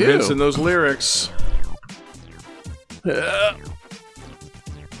have been some hints in those lyrics.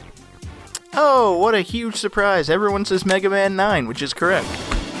 Oh, what a huge surprise. Everyone says Mega Man 9, which is correct.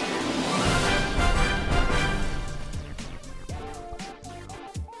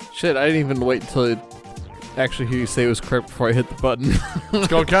 Shit, I didn't even wait until actually hear you say it was correct before I hit the button. It's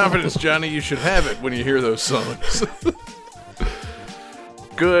called confidence, Johnny. You should have it when you hear those songs.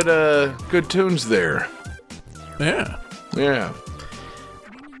 Good tunes there. Yeah.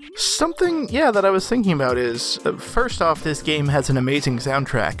 Something, that I was thinking about is, first off, this game has an amazing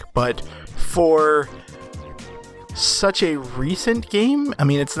soundtrack, but for such a recent game, I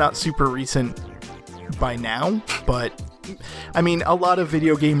mean, it's not super recent by now, but, I mean, a lot of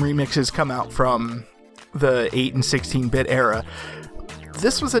video game remixes come out from the 8 and 16-bit era.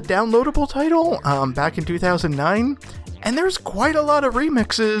 This was a downloadable title back in 2009, and there's quite a lot of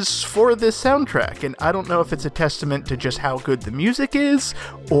remixes for this soundtrack, and I don't know if it's a testament to just how good the music is,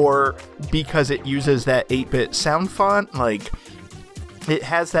 or because it uses that 8-bit sound font, like, it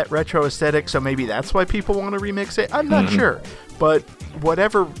has that retro aesthetic, so maybe that's why people want to remix it. I'm not sure, but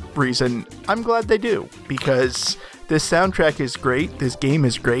whatever reason, I'm glad they do, because this soundtrack is great, this game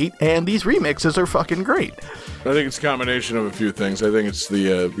is great, and these remixes are fucking great. I think it's a combination of a few things. I think it's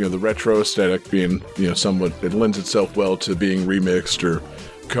the the retro aesthetic being somewhat, it lends itself well to being remixed or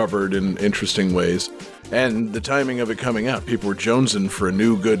covered in interesting ways, and the timing of it coming out. People were jonesing for a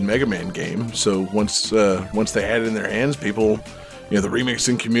new good Mega Man game, so once they had it in their hands, people, the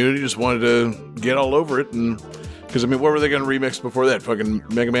remixing community just wanted to get all over it, and because I mean, what were they going to remix before that? Fucking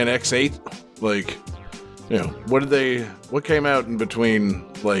Mega Man X8, like. What came out in between,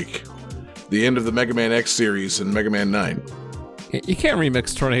 like, the end of the Mega Man X series and Mega Man 9? You can't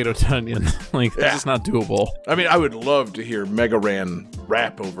remix Tornado Tunyon. Like, that's just not doable. I mean, I would love to hear Mega Ran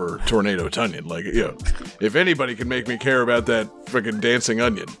rap over Tornado Tunyon. Like, if anybody can make me care about that freaking dancing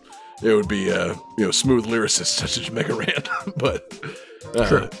onion, it would be, smooth lyricists such as Mega Ran. But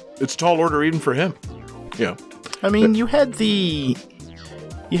Sure. It's tall order even for him. Yeah. I mean, you had the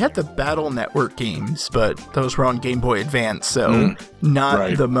Battle Network games, but those were on Game Boy Advance, so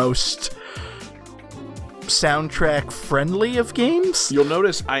not the most soundtrack friendly of games. You'll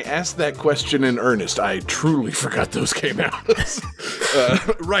notice I asked that question in earnest. I truly forgot those came out.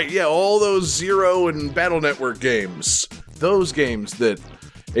 Right, yeah, all those Zero and Battle Network games. Those games that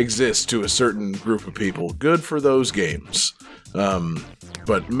exist to a certain group of people. Good for those games.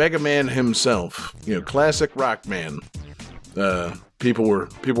 But Mega Man himself, classic Rockman. People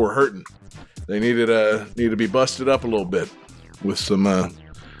were hurting. They needed to be busted up a little bit with some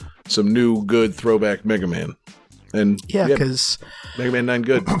new good throwback Mega Man. And yeah, because Mega Man 9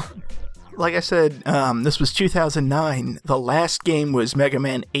 good. Like I said, this was 2009. The last game was Mega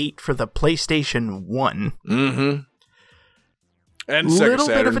Man 8 for the PlayStation 1. Mm-hmm. And Sega little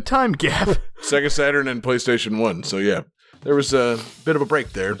Saturn. bit of a time gap. Sega Saturn and PlayStation 1. So yeah, there was a bit of a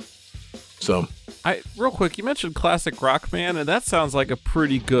break there. So real quick, you mentioned classic Rockman, and that sounds like a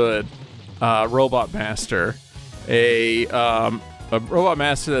pretty good Robot Master. A Robot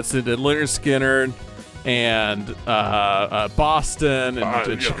Master that's into Leonard Skinner and Boston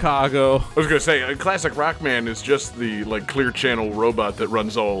and Chicago. I was gonna say, a classic Rockman is just the Clear Channel robot that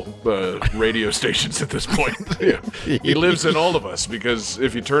runs all radio stations at this point. Yeah. He lives in all of us because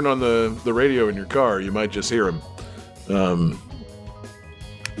if you turn on the radio in your car, you might just hear him.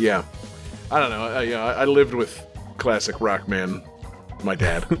 Yeah, I don't know. I lived with classic Rockman, my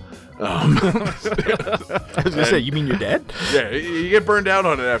dad. I was gonna say, you mean your dad? Yeah, you get burned out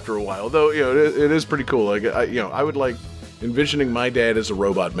on it after a while, though. It is pretty cool. Like, I would like envisioning my dad as a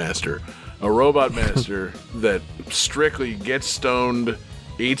robot master that strictly gets stoned,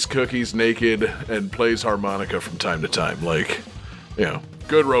 eats cookies naked, and plays harmonica from time to time. Like,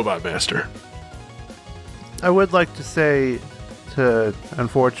 good robot master. I would like to say,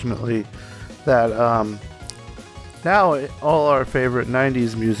 unfortunately, that now all our favorite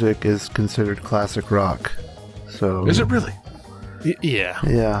 90s music is considered classic rock. So Is it really? Yeah.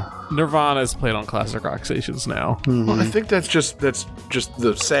 Yeah. Nirvana is played on classic rock stations now. Well, I think that's just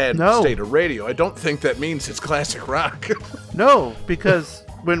the sad state of radio. I don't think that means it's classic rock. No, because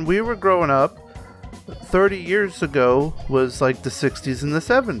when we were growing up, 30 years ago was like the 60s and the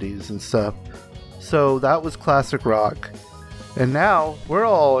 70s and stuff. So that was classic rock. And now we're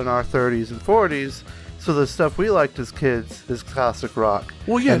all in our 30s and 40s. So the stuff we liked as kids is classic rock.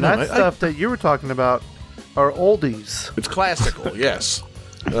 Well, yeah, and that stuff that you were talking about are oldies. It's classical, yes.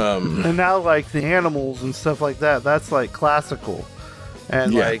 And now, like, the Animals and stuff like that, that's, like, classical.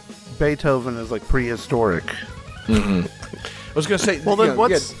 And, like, Beethoven is, like, prehistoric. Mm-hmm. I was going to say... Well, then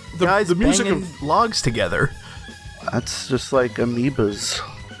what's guys the music banging logs together? That's just, like, amoebas.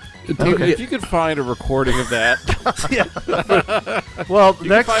 If you could find a recording of that. Well, the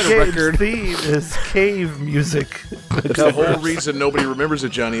next find a game's record. theme is cave music. That's the whole reason nobody remembers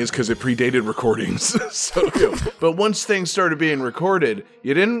it, Johnny, is because it predated recordings. But once things started being recorded,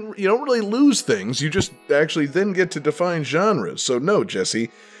 you don't really lose things. You just actually then get to define genres. So no,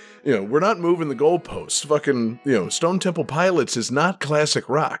 Jesse, we're not moving the goalposts. Fucking, Stone Temple Pilots is not classic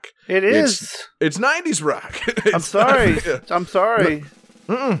rock. It is. It's 90s rock. I'm sorry. I'm sorry.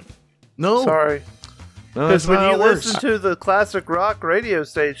 No. Sorry. No, Because that's when not you how it works. listen to the classic rock radio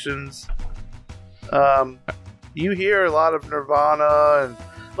stations, you hear a lot of Nirvana and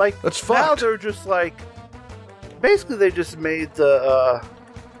That's now fucked. they're just like basically they just made the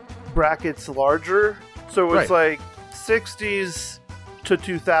brackets larger, so it's like 60s to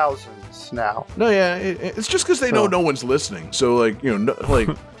 2000s now. No, yeah, it's just because they know no one's listening. So, I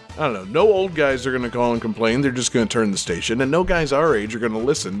don't know, no old guys are going to call and complain. They're just going to turn the station. And no guys our age are going to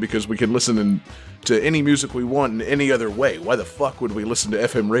listen because we can listen to any music we want in any other way. Why the fuck would we listen to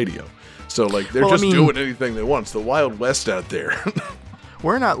FM radio? So, they're doing anything they want. It's the Wild West out there.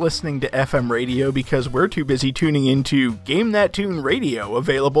 We're not listening to FM radio because we're too busy tuning into Game That Tune Radio,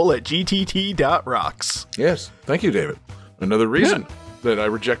 available at gtt.rocks. Yes, thank you, David. Another reason that I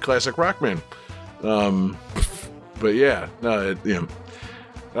reject classic Rockman. But yeah, no,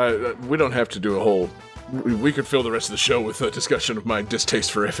 we don't have to do a whole... We could fill the rest of the show with a discussion of my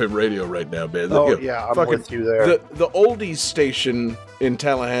distaste for FM radio right now, man. I'm with you there. The oldies station in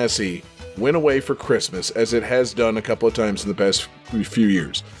Tallahassee went away for Christmas, as it has done a couple of times in the past few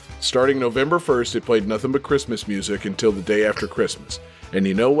years. Starting November 1st, it played nothing but Christmas music until the day after Christmas. And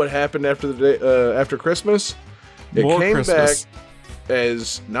you know what happened after the day after Christmas? It More came Christmas. back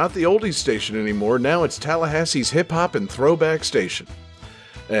as not the oldies station anymore. Now it's Tallahassee's hip hop and throwback station.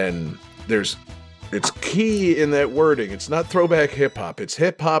 And it's key in that wording. It's not throwback hip hop. It's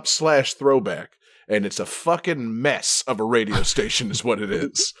hip hop / throwback. And it's a fucking mess of a radio station is what it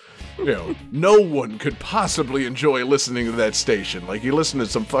is. You know, no one could possibly enjoy listening to that station. Like, you listen to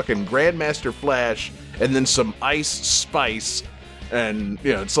some fucking Grandmaster Flash and then some Ice Spice. And,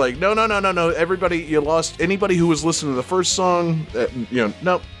 you know, it's like, no. Everybody, you lost anybody who was listening to the first song.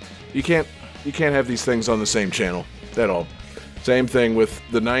 Nope. You can't have these things on the same channel at all. Same thing with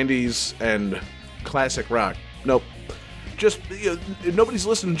the 90s and classic rock. Nope. Just, nobody's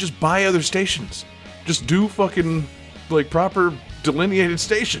listening. Just buy other stations. Just do fucking, like, proper delineated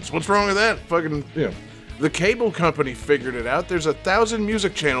stations. What's wrong with that? Fucking, the cable company figured it out. There's 1,000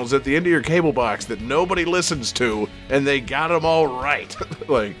 music channels at the end of your cable box that nobody listens to, and they got them all right.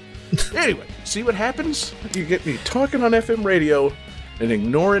 Like, anyway, see what happens? You get me talking on FM radio and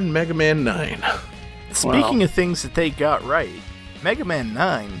ignoring Mega Man 9. Speaking of things that they got right, Mega Man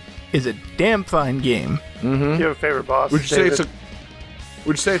 9 is a damn fine game. Do you have a favorite boss? Would you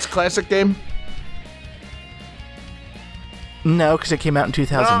say it's a classic game? No, because it came out in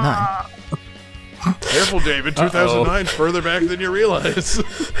 2009. Careful, David. 2009's further back than you realize.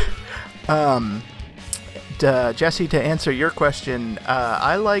 Jesse, to answer your question,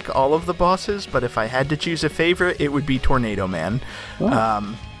 I like all of the bosses, but if I had to choose a favorite, it would be Tornado Man.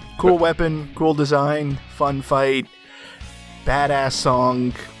 Cool weapon, cool design, fun fight, badass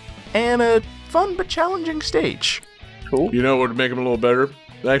song, and a fun but challenging stage. Cool. You know what would make him a little better?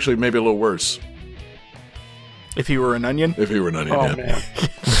 Actually, maybe a little worse. If he were an onion? If he were an onion, Oh, yeah. man.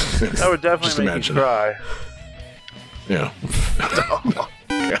 That would definitely make imagine. you cry. Yeah.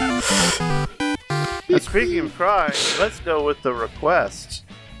 And speaking of crying, let's go with the request.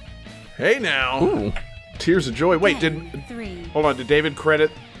 Hey now. Ooh. Tears of Joy. Wait, Game 3. hold on, did David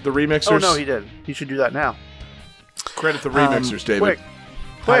credit the remixers? Oh, no, he did. He should do that now. Credit the remixers, David. Quick.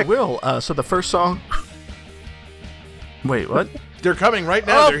 I Quick. will. So the first song... Wait, what? They're coming right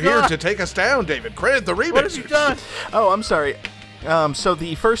now. Oh, They're here God. to take us down, David. Credit the remixers. What have you done? Oh, I'm sorry. So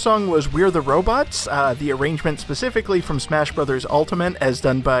the first song was We're the Robots, the arrangement specifically from Smash Bros. Ultimate as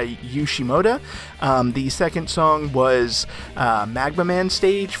done by Yu Shimoda. The second song was Magma Man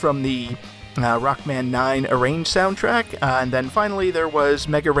Stage from the Rockman 9 arranged soundtrack. And then finally there was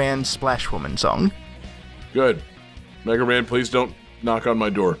Mega Ran's Splash Woman song. Good. Mega Man, please don't knock on my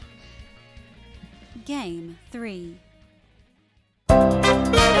door. Game 3.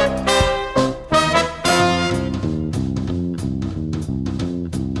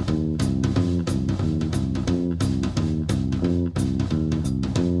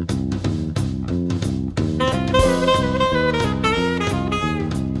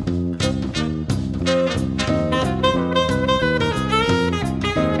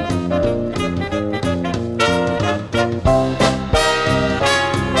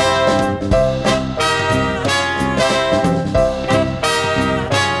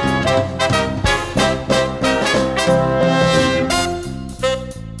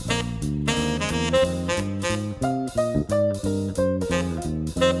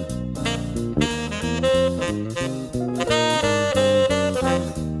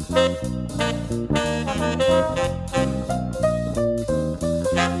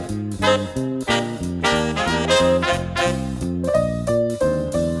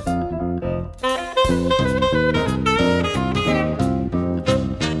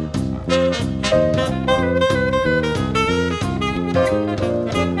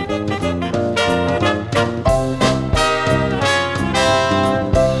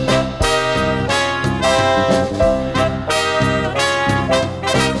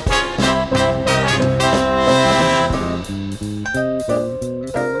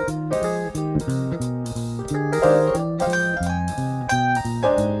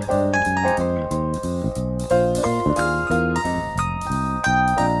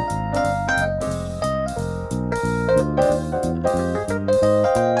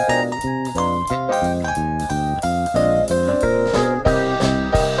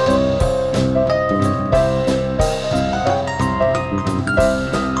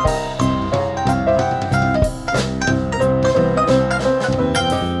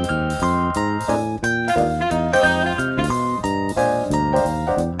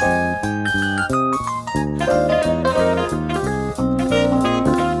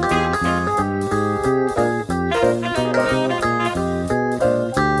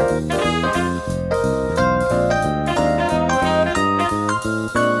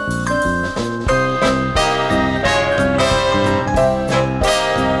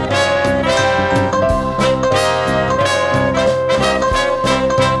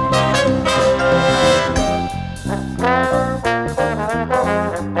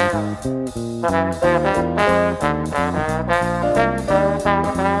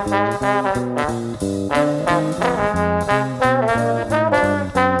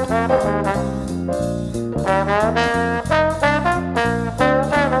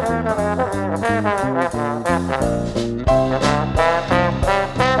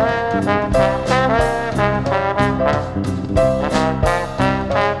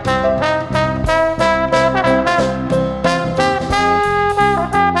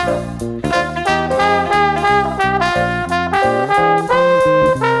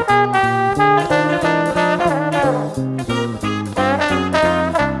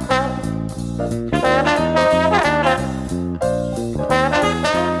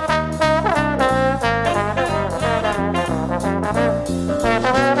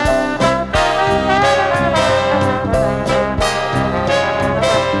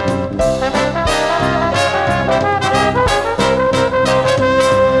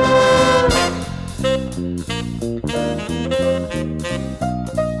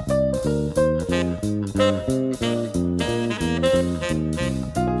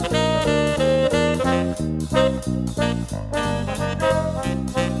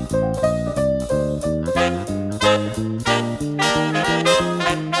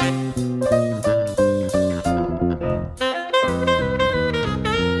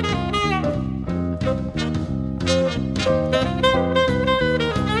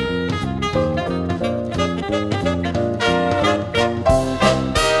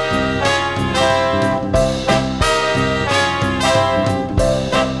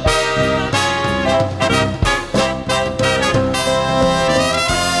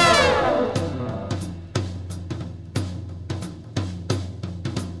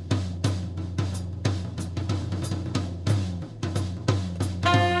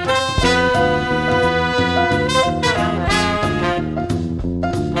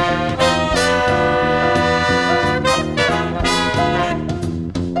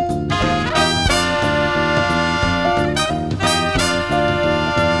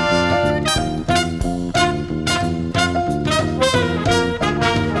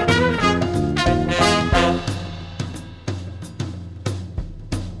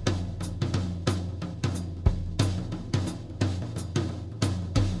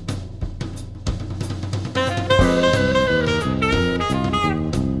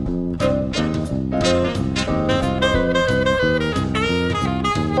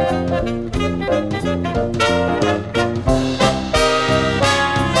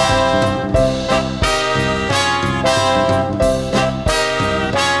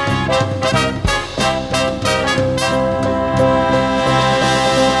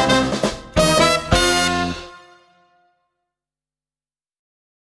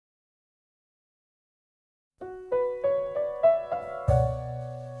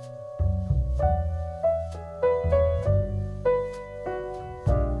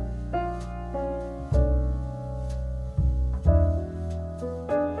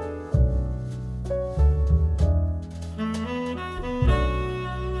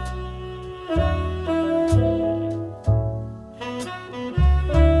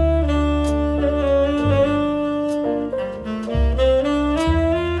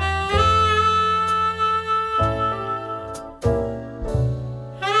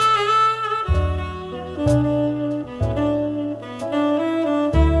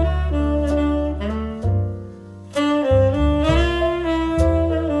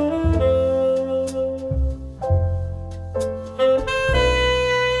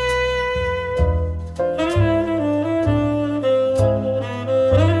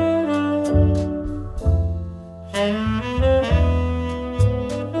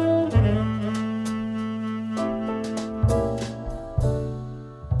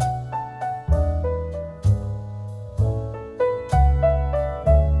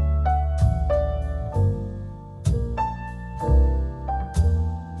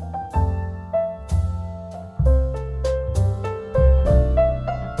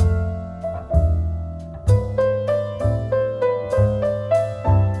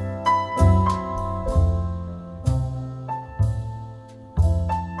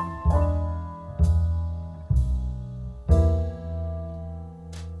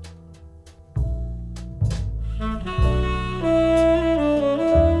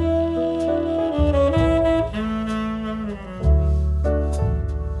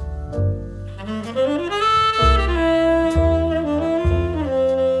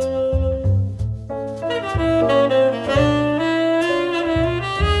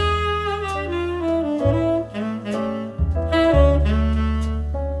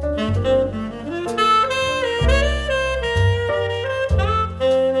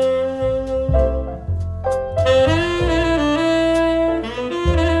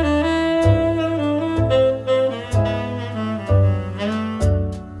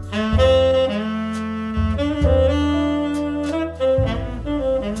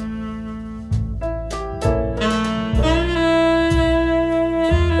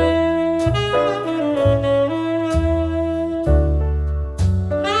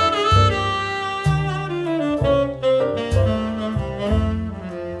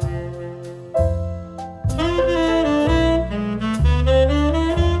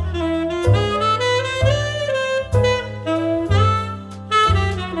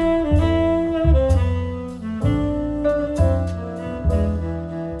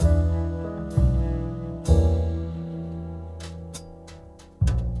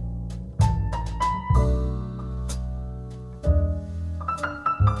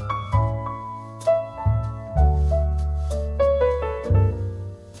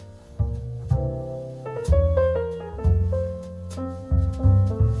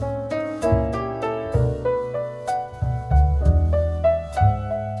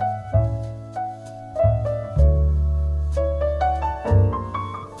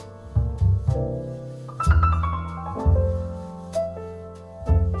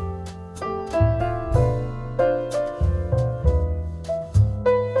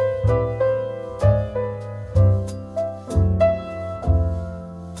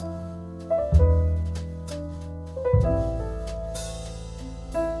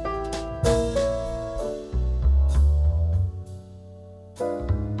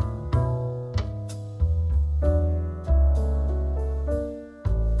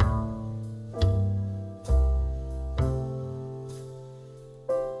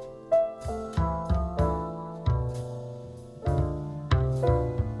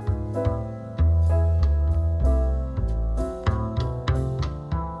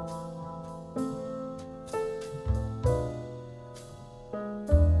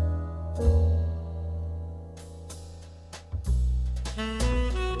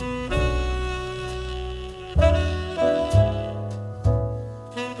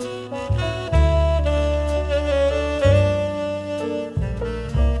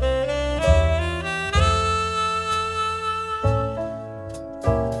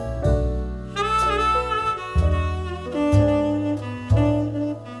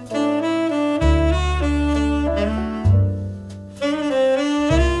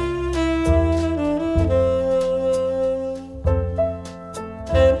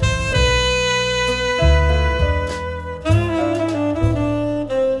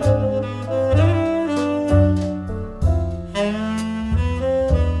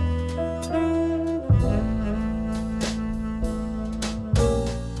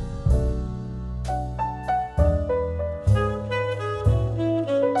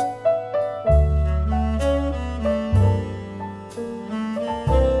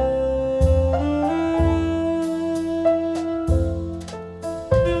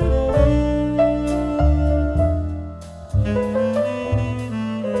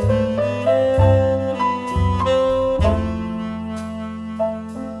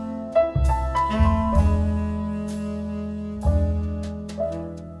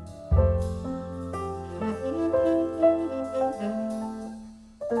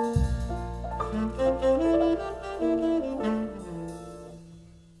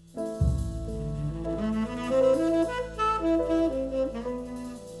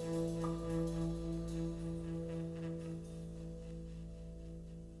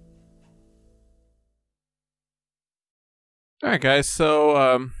 All right, guys.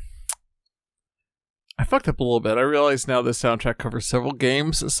 So I fucked up a little bit. I realize now this soundtrack covers several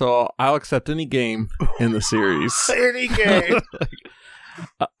games, so I'll accept any game in the series. Any game.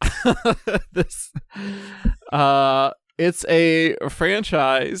 This, it's a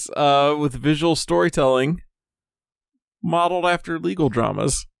franchise with visual storytelling modeled after legal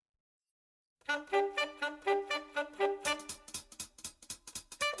dramas.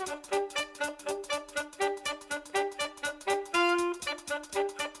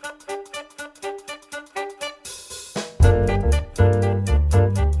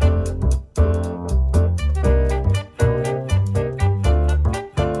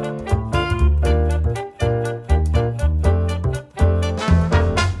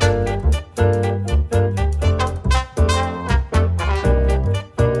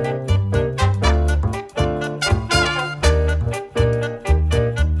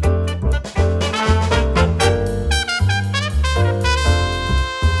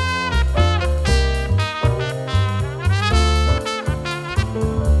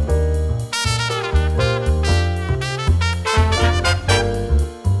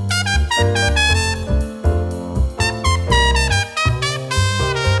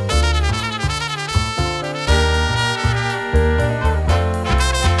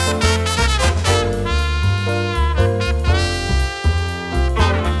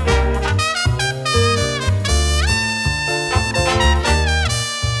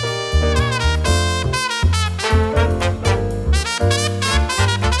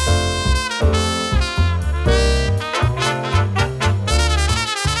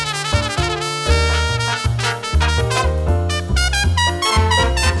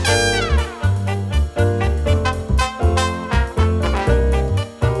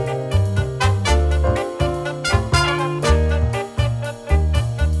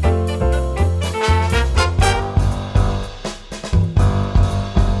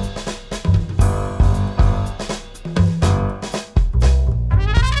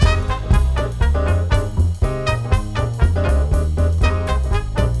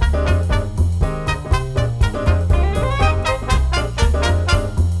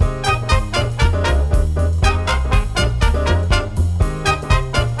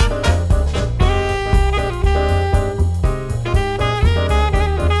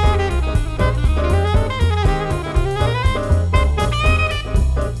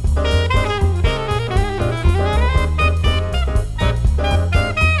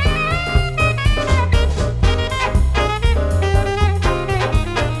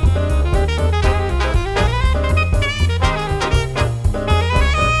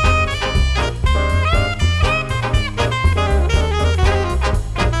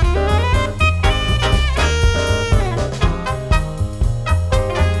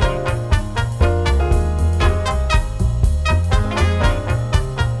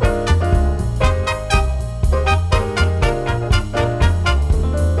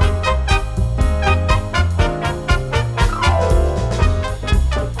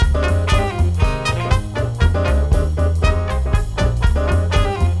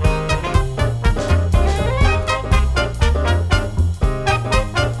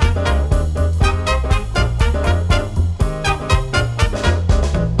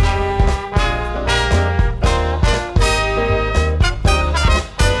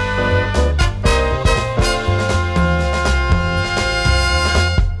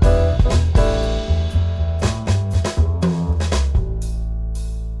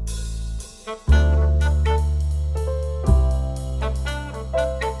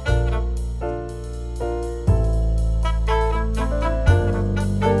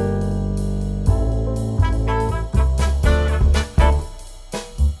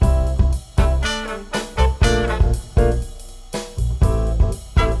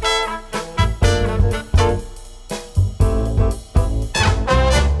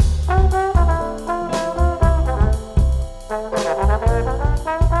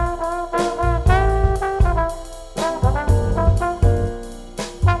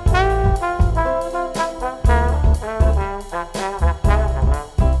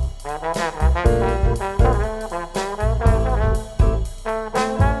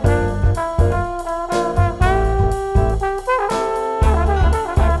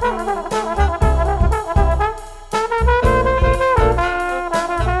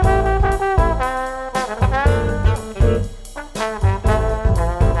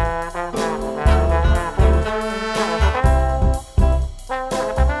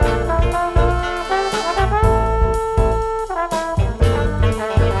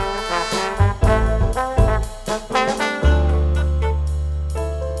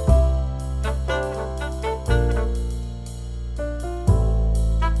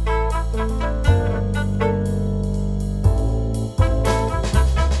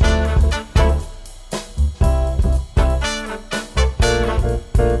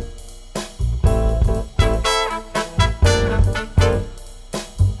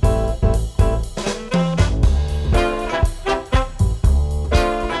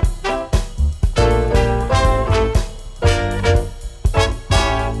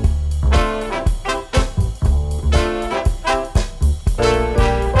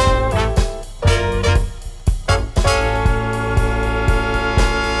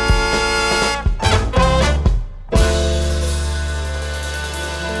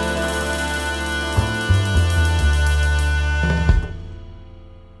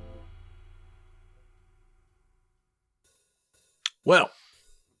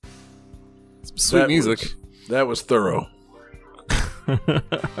 Sweet music. That was thorough.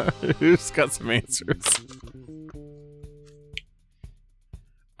 Who's got some answers?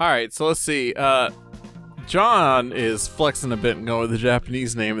 All right, so let's see. John is flexing a bit and going with the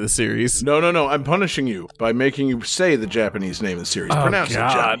Japanese name of the series. No. I'm punishing you by making you say the Japanese name of the series. Pronounce it,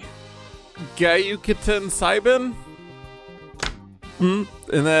 Johnny. Gyukuten Saiben? And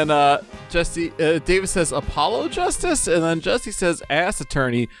then David says Apollo Justice, and then Jesse says Ass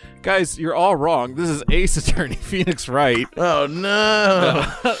Attorney. Guys, you're all wrong. This is Ace Attorney, Phoenix Wright. Oh, no.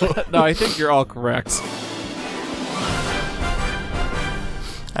 No, I think you're all correct.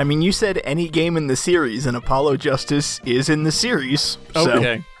 I mean, you said any game in the series, and Apollo Justice is in the series.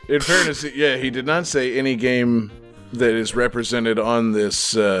 Okay. So. In fairness, yeah, he did not say any game that is represented on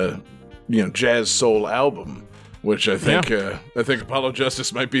this, jazz soul album, which I think Apollo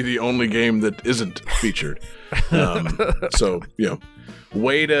Justice might be the only game that isn't featured. So,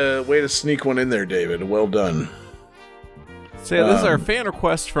 way to sneak one in there, David. Well done. So yeah, this is our fan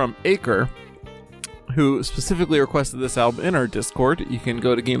request from Acre, who specifically requested this album in our Discord. You can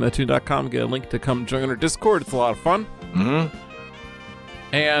go to GameThatTune.com and get a link to come join our Discord. It's a lot of fun. Mm-hmm.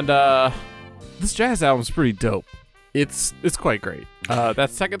 And this jazz album is pretty dope. It's quite great. That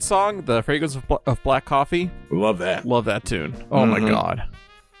second song, The Fragrance of Black Coffee. Love that. Love that tune. Oh my god.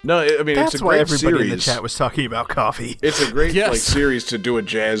 No, I mean, That's it's a why great everybody series. in the chat was talking about coffee. It's a great Yes. series to do a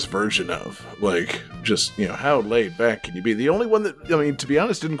jazz version of. Like, just, how laid back can you be? The only one that, to be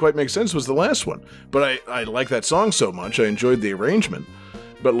honest, didn't quite make sense was the last one. But I like that song so much, I enjoyed the arrangement.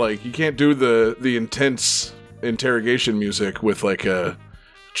 But, you can't do the intense interrogation music with, a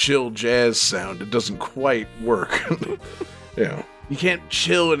chill jazz sound. It doesn't quite work. You can't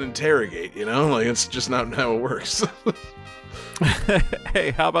chill and interrogate, it's just not how it works. Hey,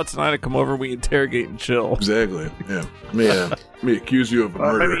 how about tonight I come over and we interrogate and chill? Exactly, yeah. Let me accuse you of a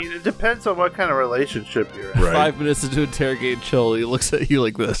murder. I mean, it depends on what kind of relationship you're in. Right. 5 minutes into interrogate and chill, he looks at you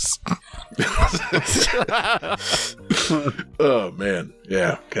like this. Oh, man.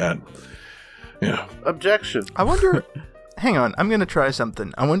 Yeah, God. Yeah. Objection. I wonder... Hang on, I'm going to try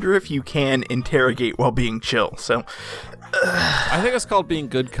something. I wonder if you can interrogate while being chill. So, I think it's called being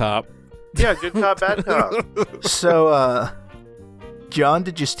good cop. Yeah, good cop, bad cop. John,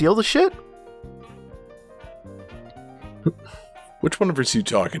 did you steal the shit? Which one of us are you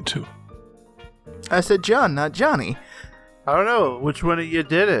talking to? I said John, not Johnny. I don't know. Which one of you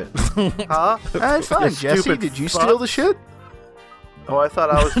did it? Huh? Alright, fine. You Jesse, stupid did you fuck. steal the shit? Oh, I thought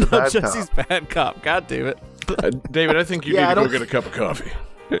I was the No, bad Jesse's cop. bad cop. God damn it. David, I think you Yeah, need I to go don't- get a cup of coffee.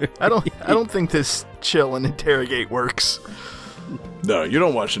 I don't think this chill and interrogate works. No, you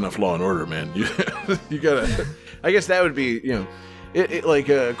don't watch enough Law and Order, man. You gotta. I guess that would be, like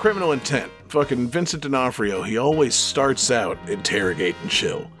Criminal Intent. Fucking Vincent D'Onofrio, he always starts out interrogate and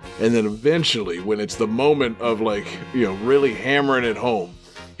chill. And then eventually, when it's the moment of, really hammering it home,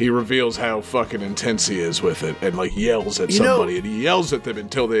 he reveals how fucking intense he is with it and, yells at somebody. And he yells at them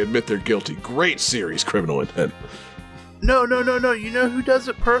until they admit they're guilty. Great series, Criminal Intent. No. You know who does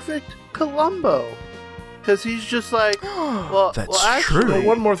it perfect? Columbo. Because he's just like, That's actually, true.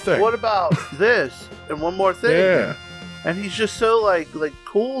 One more thing. What about this? And one more thing. Yeah. And he's just so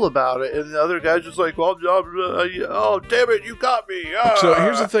cool about it, and the other guy's just like, oh damn it, you got me. Ah. So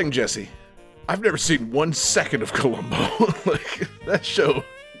here's the thing, Jesse. I've never seen 1 second of Columbo. That show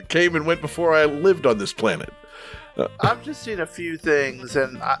came and went before I lived on this planet. I've just seen a few things,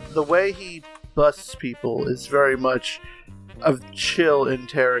 and the way he busts people is very much a chill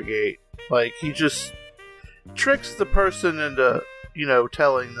interrogate. He just tricks the person into,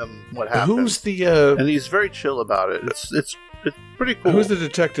 telling them what happened. Who's the and he's very chill about it. It's pretty cool. Who's the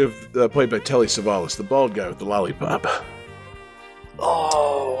detective played by Telly Savalas, the bald guy with the lollipop?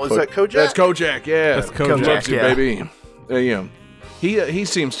 Oh, is that Kojak? That's Kojak, yeah. That's Kojak, Loves you, yeah. baby. He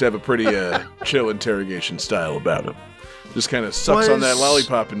seems to have a pretty chill interrogation style about him. Just kind of sucks on that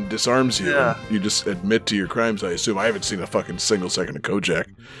lollipop and disarms you. Yeah. And you just admit to your crimes, I assume. I haven't seen a fucking single second of Kojak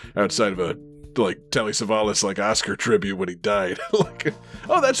outside of a Telly Savalas Oscar tribute when he died.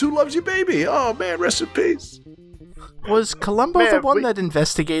 Oh, that's Who Loves You, Baby. Oh man, rest in peace. Was Columbo Man, the one that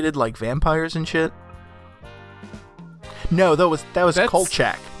investigated vampires and shit? No, that was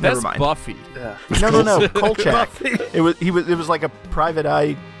Kolchak. Never That's mind. Buffy. Yeah. No, Kolchak. It was like a private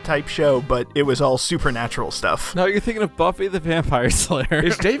eye type show, but it was all supernatural stuff. No, you're thinking of Buffy the Vampire Slayer.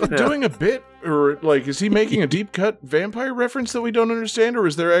 Is David doing a bit or like, is he making a deep cut vampire reference that we don't understand, or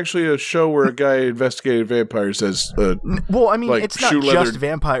is there actually a show where a guy investigated vampires as well, I mean, like it's not just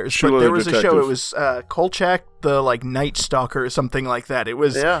vampires, but there was a show. It was Kolchak, the like Night Stalker or something like that. It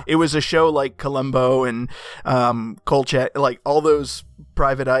was a show like Columbo and Kolchak, like all those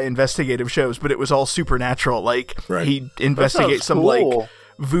private eye investigative shows, but it was all supernatural. Like he'd investigate some like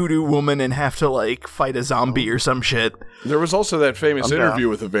voodoo woman and have to like fight a zombie or some shit. There was also that famous interview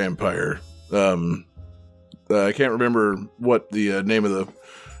with a vampire. I can't remember what the name of the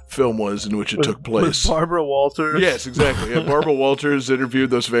film was in which it took place. With Barbara Walters. Yes, exactly. Yeah, Barbara Walters interviewed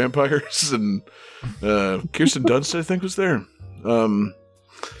those vampires, and Kirsten Dunst, I think, was there. Yeah,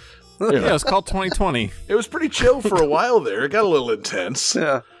 it was called 2020. It was pretty chill for a while there. It got a little intense.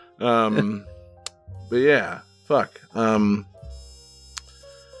 Yeah. But yeah, fuck.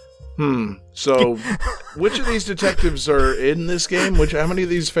 So, which of these detectives are in this game? How many of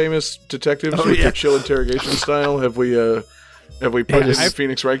these famous detectives with their chill interrogation style have we played in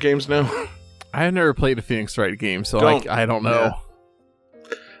Phoenix Wright games now? I have never played a Phoenix Wright game, so I don't know.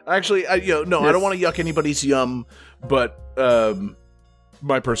 Yeah. Actually, I don't want to yuck anybody's yum, but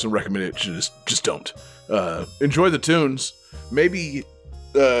my personal recommendation is just don't. Enjoy the tunes. Maybe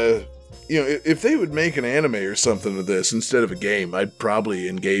if they would make an anime or something of this instead of a game, I'd probably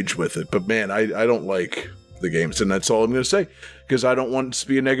engage with it. But man, I don't like the games, and that's all I'm going to say, because I don't want it to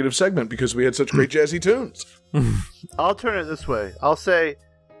be a negative segment because we had such great jazzy tunes. I'll turn it this way. I'll say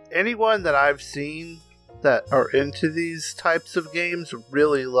anyone that I've seen that are into these types of games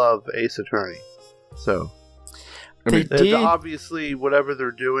really love Ace Attorney. So, obviously, whatever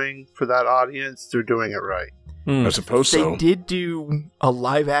they're doing for that audience, they're doing it right. I suppose so. They did do a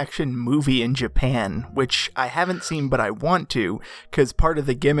live-action movie in Japan, which I haven't seen, but I want to, because part of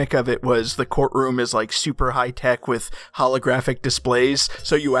the gimmick of it was the courtroom is like super high-tech with holographic displays,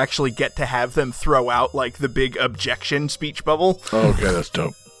 so you actually get to have them throw out like the big objection speech bubble. Oh, okay, that's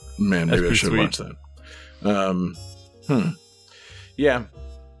dope. Man, maybe I should watch that. Yeah,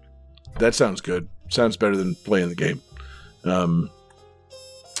 that sounds good. Sounds better than playing the game.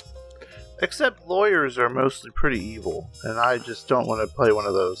 Except lawyers are mostly pretty evil, and I just don't want to play one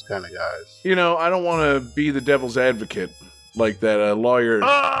of those kind of guys. I don't want to be the devil's advocate like that lawyer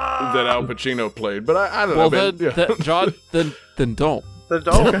that Al Pacino played, but I don't know. Well, John, then don't. Then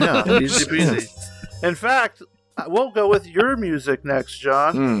don't, yeah. Easy peasy. In fact, we'll go with your music next,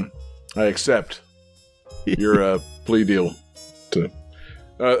 John. I accept your plea deal.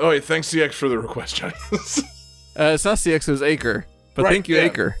 Thanks CX for the request, Johnny. It's not CX, it was Acre. But thank you,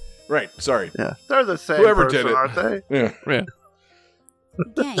 Acre. Right, sorry. Yeah, they're the same Whoever person, did it. aren't they? Yeah.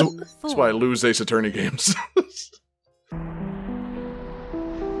 Game 4. That's why I lose Ace Attorney games.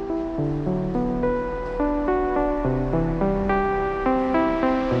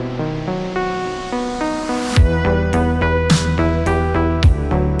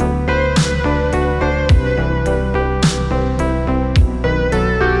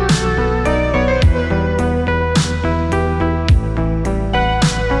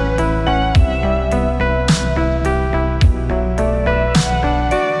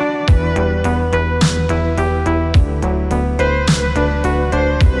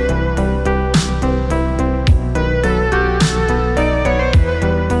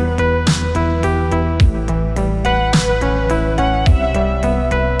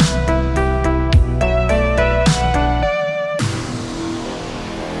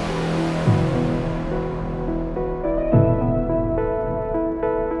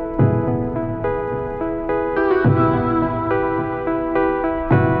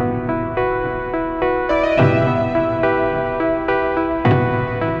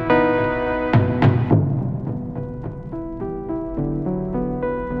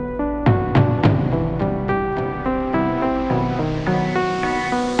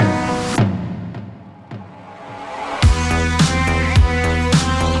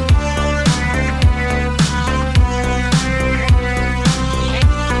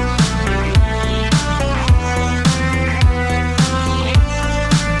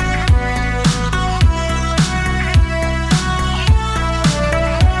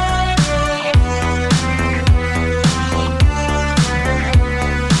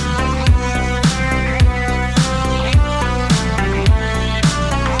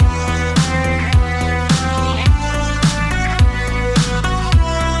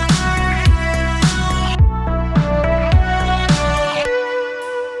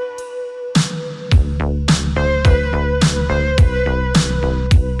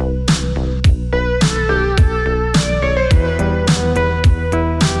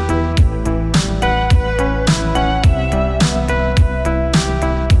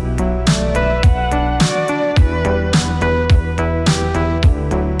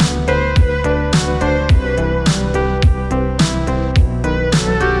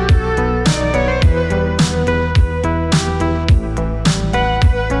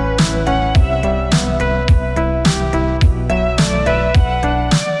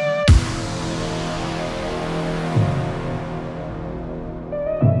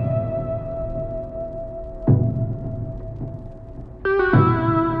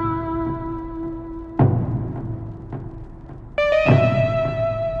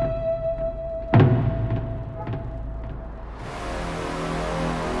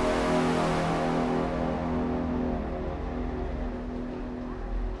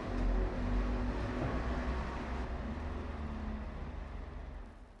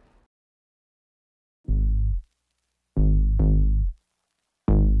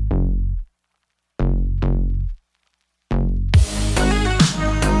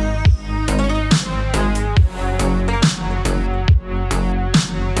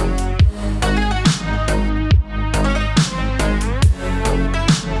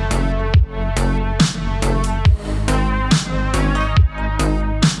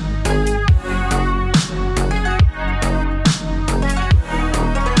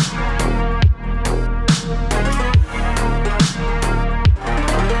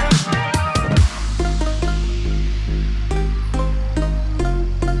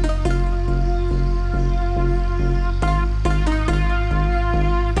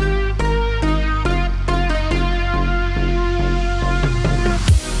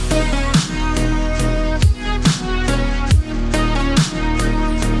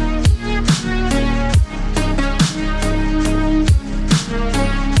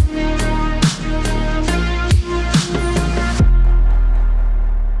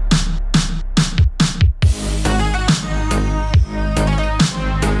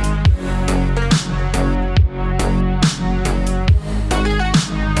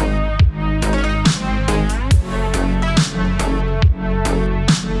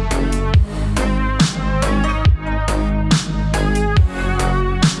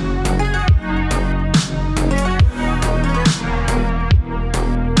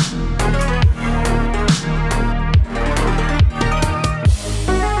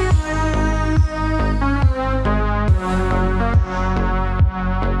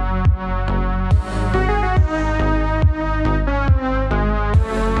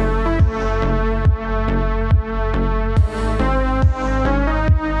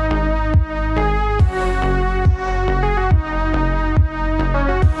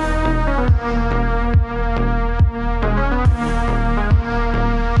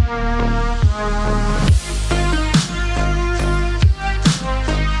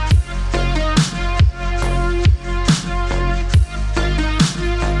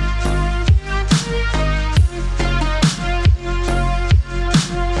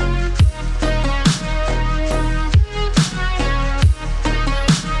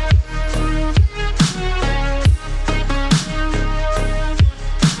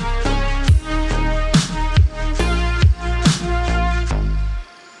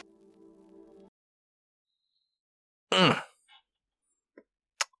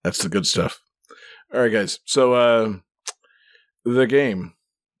 That's the good stuff. All right, guys. So, the game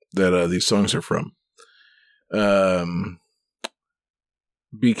that these songs are from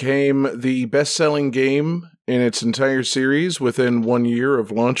became the best-selling game in its entire series within 1 year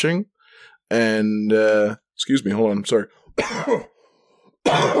of launching. And, excuse me, hold on, I'm sorry.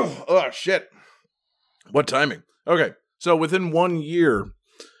 Oh, shit. What timing? Okay, so within 1 year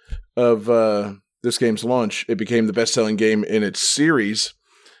of this game's launch, it became the best-selling game in its series.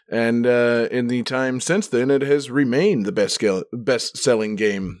 And in the time since then, it has remained the best-selling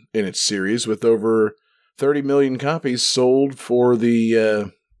game in its series, with over 30 million copies sold for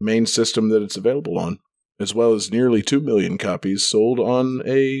the main system that it's available on, as well as nearly 2 million copies sold on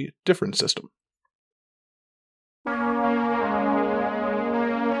a different system.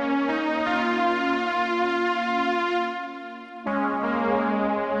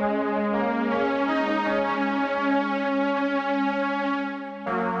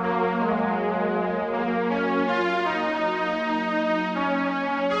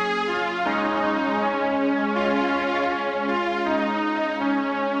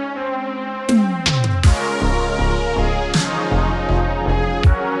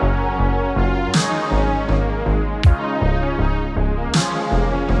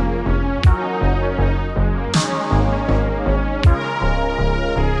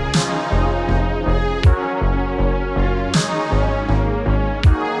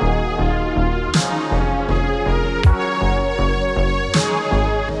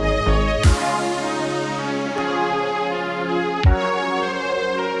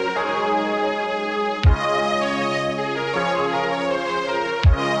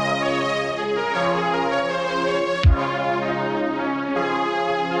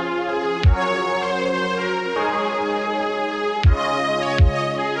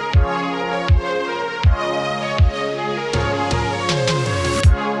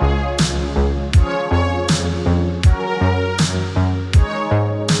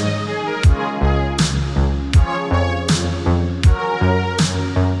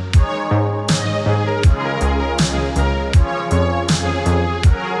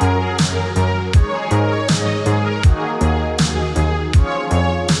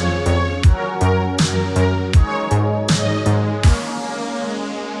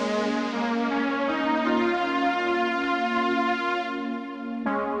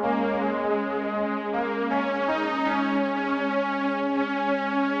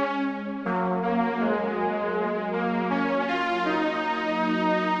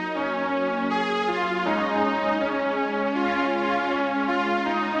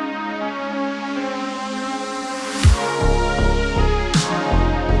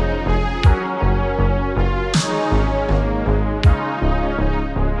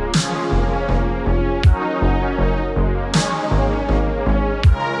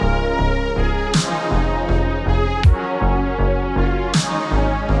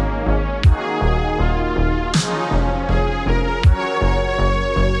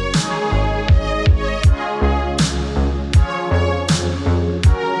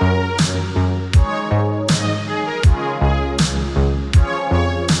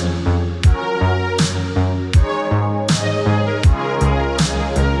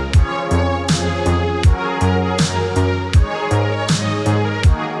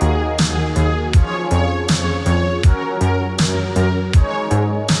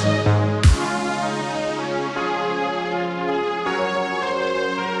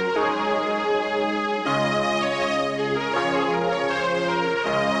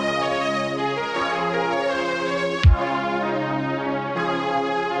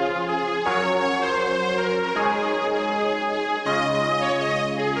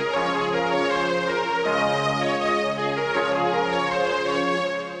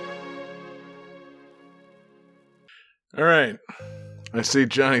 All right. I see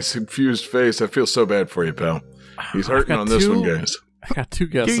Johnny's confused face. I feel so bad for you, pal. He's hurting on this one, guys. I got two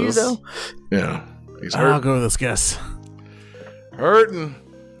guesses. Do you, though? Yeah. He's hurting. I'll go with this guess. Hurting.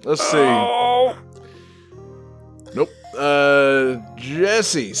 Let's see. Oh. Nope.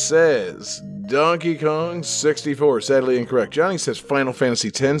 Jesse says Donkey Kong 64. Sadly incorrect. Johnny says Final Fantasy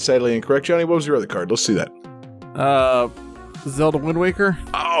X. Sadly incorrect. Johnny, what was your other card? Let's see that. Zelda Wind Waker?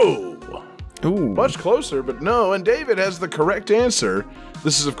 Oh! Ooh. Much closer, but no. And David has the correct answer.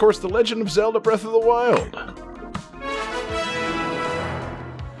 This is, of course, The Legend of Zelda Breath of the Wild.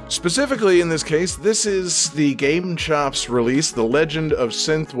 Specifically, in this case, this is the Game Chops release, The Legend of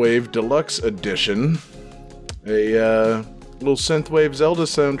Synthwave Deluxe Edition. A little Synthwave Zelda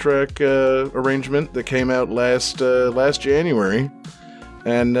soundtrack arrangement that came out last January.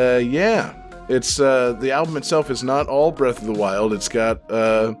 And yeah, It's the album itself is not all Breath of the Wild. It's got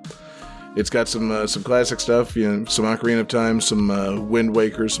some classic stuff, you know, some Ocarina of Time, some Wind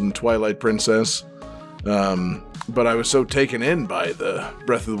Waker, some Twilight Princess. But I was so taken in by the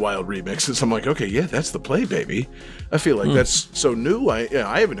Breath of the Wild remixes. I'm like, okay, yeah, that's the play, baby. I feel like that's so new. I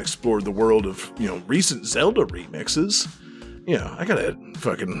haven't explored the world of, you know, recent Zelda remixes. You know, I gotta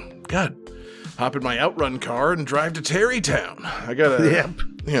fucking, God, hop in my Outrun car and drive to Terrytown. I gotta,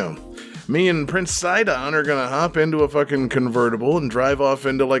 you know, me and Prince Sidon are gonna hop into a fucking convertible and drive off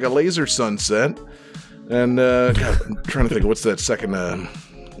into like a laser sunset. And, God, I'm trying to think, what's that second,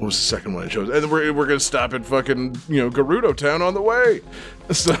 what was the second one I chose? And then we're going to stop at fucking, you know, Gerudo Town on the way.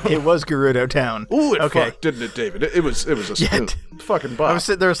 So, It was Gerudo Town. ooh, it fucked, didn't it, David? It was a fucking bop. I was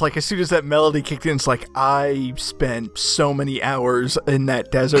sitting there, it's like, as soon as that melody kicked in, it's like, I spent so many hours in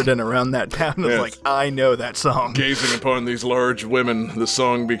that desert and around that town. It's like, I know that song. Gazing upon these large women, the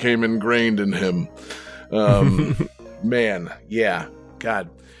song became ingrained in him. Man, yeah, God.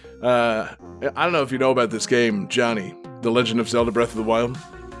 I don't know if you know about this game, Johnny, The Legend of Zelda Breath of the Wild.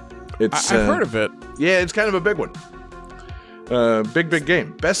 I've heard of it. Yeah, it's kind of a big one. Big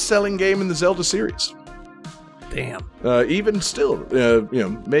game. Best-selling game in the Zelda series. Damn. Even still, you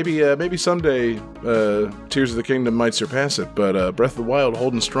know, maybe someday Tears of the Kingdom might surpass it, but Breath of the Wild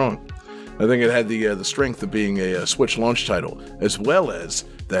holding strong. I think it had the strength of being a Switch launch title, as well as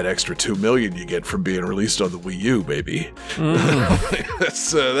that extra $2 million you get from being released on the Wii U, baby.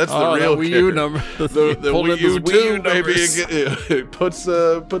 That's the real Wii kicker. U number. The Wii U 2, baby, it puts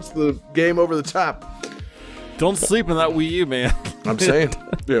the game over the top. Don't sleep on that Wii U, man. I'm saying.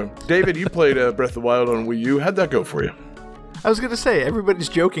 Yeah. David, you played Breath of the Wild on Wii U. How'd that go for you? I was going to say, everybody's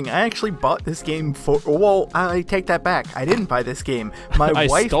joking. I actually bought this game well, I take that back. I didn't buy this game. My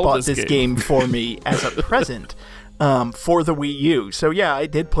wife bought this game for me as a present for the Wii U. So yeah, I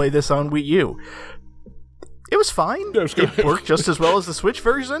did play this on Wii U. It was fine. It worked just as well as the Switch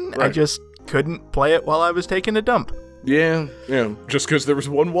version. Right. I just couldn't play it while I was taking a dump. Yeah, just because there was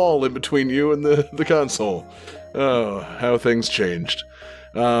one wall in between you and the console. Oh, how things changed.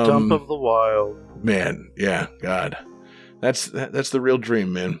 Dump of the Wild. Man, yeah, God. That's the real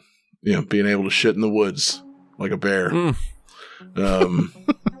dream, man. You know, being able to shit in the woods like a bear. But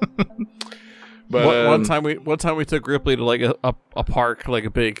one time we took Ripley to like a park, like a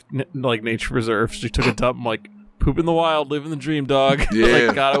big like nature reserve. She took a dump. I'm like, poop in the wild, living the dream, dog. Yeah.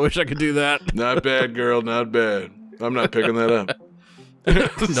 Like, God, I wish I could do that. Not bad, girl. Not bad. I'm not picking that up.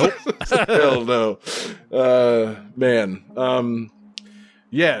 Nope. Hell no. Man.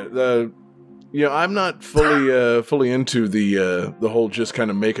 Yeah. You know, I'm not fully into the whole just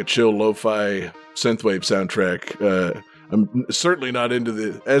kind of make a chill lo-fi synthwave soundtrack. I'm certainly not into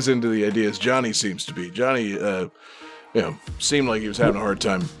the idea as Johnny seems to be. Johnny, seemed like he was having a hard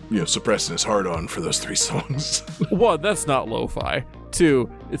time, suppressing his heart on for those 3 songs. 1, that's not lo-fi. 2,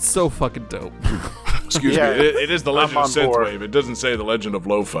 it's so fucking dope. Excuse me, it is the Legend of Synthwave. It doesn't say the Legend of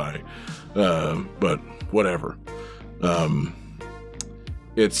Lo-Fi, but whatever.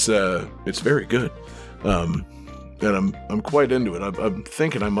 It's very good, and I'm quite into it. I'm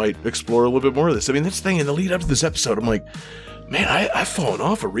thinking I might explore a little bit more of this. I mean, this thing in the lead up to this episode, I'm like, man, I've fallen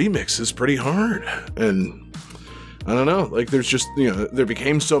off of remixes pretty hard, and I don't know. Like, there's just there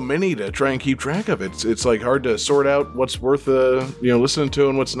became so many to try and keep track of. It's like hard to sort out what's worth listening to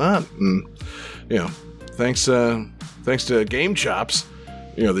and what's not. And thanks to Game Chops,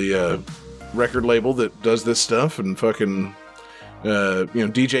 the record label that does this stuff, and fucking.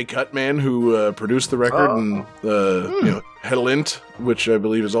 DJ Cutman, who produced the record, and Hedlint, which I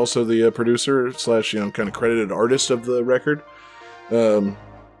believe is also the producer / kind of credited artist of the record.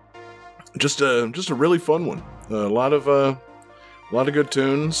 Just a really fun one. A lot of good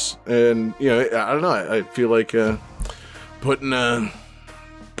tunes, and I don't know. I feel like putting a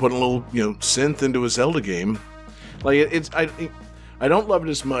little synth into a Zelda game. Like I don't love it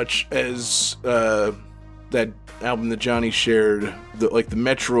as much as that album that Johnny shared, the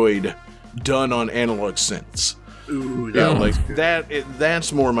Metroid done on analog synths. Ooh,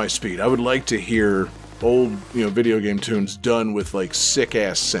 that's more my speed. I would like to hear old video game tunes done with sick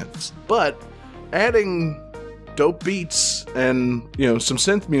ass synths, but adding dope beats and some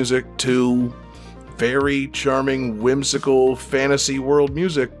synth music to very charming, whimsical fantasy world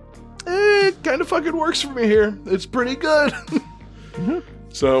music, it kind of fucking works for me here. It's pretty good.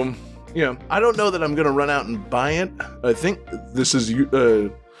 So I don't know that I'm gonna run out and buy it. I think this is this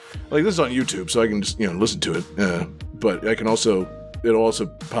is on YouTube, so I can just listen to it. But I can it'll also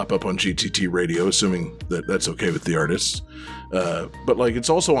pop up on GTT Radio, assuming that that's okay with the artists. But it's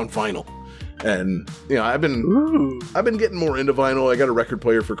also on vinyl, And I've been getting more into vinyl. I got a record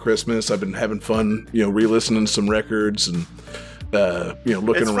player for Christmas. I've been having fun, re-listening to some records and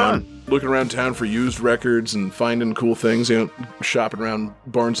looking around town for used records and finding cool things. Shopping around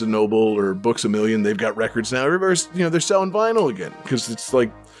Barnes and Noble or Books A Million. They've got records now. Everybody's they're selling vinyl again because it's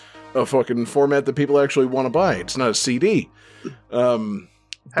like a fucking format that people actually want to buy. It's not a CD. Have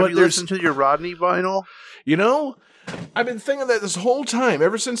you listened to your Rodney vinyl? I've been thinking that this whole time,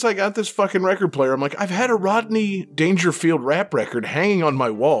 ever since I got this fucking record player. I'm like, I've had a Rodney Dangerfield rap record hanging on my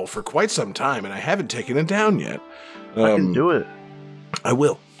wall for quite some time, and I haven't taken it down yet. I can do it. I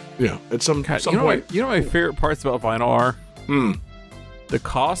will. At some point. You know what my favorite parts about vinyl are? The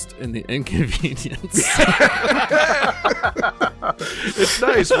cost and the inconvenience. It's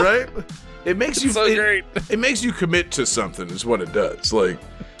nice, right? It makes you great. It makes you commit to something, is what it does. Like,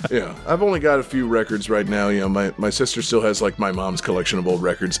 I've only got a few records right now. My sister still has like my mom's collection of old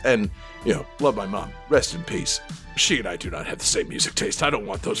records, and love my mom. Rest in peace. She and I do not have the same music taste. I don't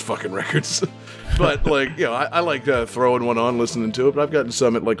want those fucking records. But I like throwing one on, listening to it. But I've gotten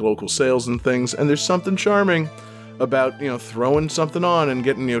some at like local sales and things, and there's something charming about throwing something on and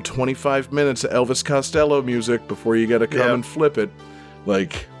getting 25 minutes of Elvis Costello music before you gotta come and flip it.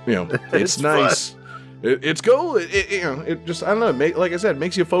 Like, it's nice. It's cool. It just, I don't know. Like I said, it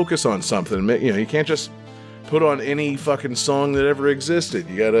makes you focus on something. You can't just put on any fucking song that ever existed.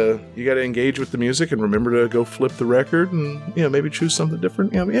 You gotta engage with the music and remember to go flip the record and maybe choose something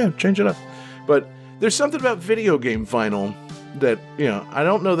different. Change it up. But there's something about video game vinyl that I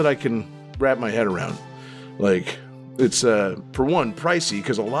don't know that I can wrap my head around. Like, it's for one pricey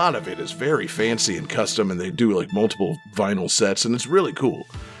because a lot of it is very fancy and custom, and they do like multiple vinyl sets, and it's really cool.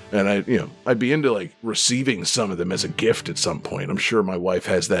 And I'd be into like receiving some of them as a gift at some point. I'm sure my wife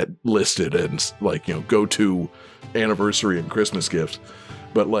has that listed and like go-to anniversary and Christmas gift.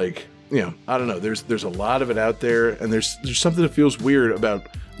 But like I don't know. There's a lot of it out there, and there's something that feels weird about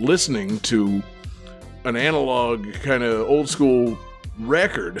listening to an analog kind of old school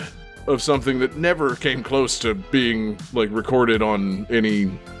record of something that never came close to being like recorded on any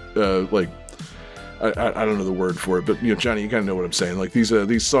I don't know the word for it, but Johnny, you kind of know what I'm saying. Like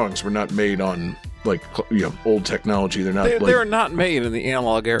these songs were not made on like old technology. They're not. They were not made in the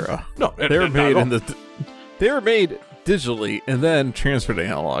analog era. No, they were made they were made digitally and then transferred to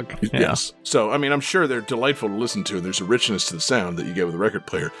analog. Yes. So I mean, I'm sure they're delightful to listen to. There's a richness to the sound that you get with a record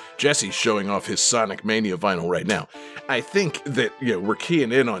player. Jesse's showing off his Sonic Mania vinyl right now. I think that we're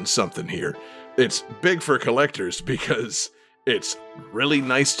keying in on something here. It's big for collectors because it's really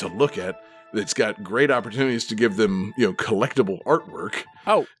nice to look at. It's got great opportunities to give them, collectible artwork.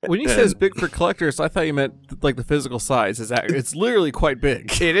 Oh, when you say it's big for collectors, I thought you meant like the physical size. It's literally quite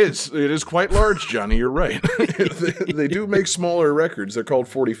big. It is. It is quite large, Johnny. You're right. They do make smaller records. They're called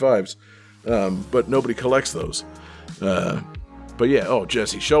 45s, but nobody collects those. But yeah. Oh,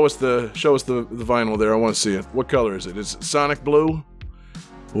 Jesse, show us the vinyl there. I want to see it. What color is it? Is it Sonic Blue?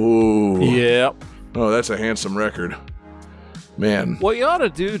 Ooh. Yep. Oh, that's a handsome record. Man. What you ought to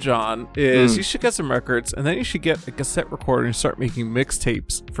do, John, is you should get some records, and then you should get a cassette recorder and start making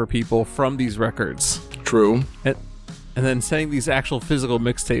mixtapes for people from these records. True. And then sending these actual physical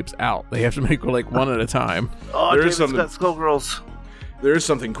mixtapes out. They have to make like one at a time. Oh, David's got Skullgirls. There is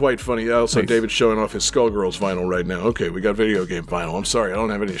something quite funny. Also, nice. David's showing off his Skullgirls vinyl right now. Okay, we got video game vinyl. I'm sorry, I don't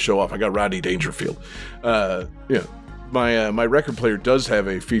have any to show off. I got Rodney Dangerfield. My record player does have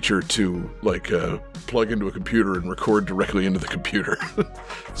a feature to plug into a computer and record directly into the computer.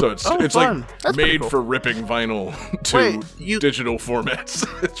 So it's fun. like That's made cool. for ripping vinyl to digital formats.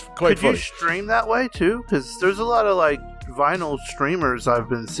 It's quite funny. Could you stream that way too? Because there's a lot of vinyl streamers I've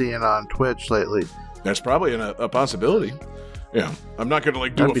been seeing on Twitch lately. That's probably a possibility. Yeah, I'm not gonna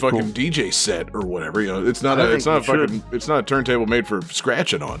do a fucking cool DJ set or whatever. It's not a turntable made for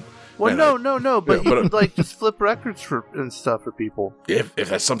scratching on. Well, no, but you could just flip records and stuff for people. If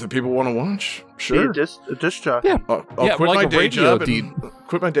that's something people want to watch, sure. A disc jockey. Yeah, I'll quit my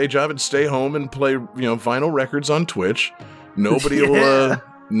day job and stay home and play vinyl records on Twitch. Nobody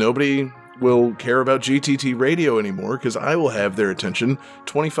will care about GTT radio anymore because I will have their attention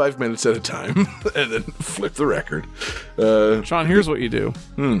 25 minutes at a time and then flip the record. Sean, here's what you do.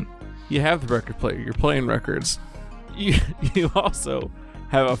 You have the record player. You're playing records. You also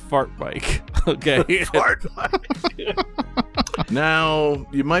have a fart mic, okay? Fart mic. Now,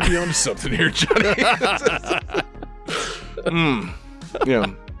 you might be onto something here, Johnny.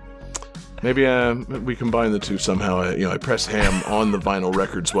 Maybe we combine the two somehow. I press ham on the vinyl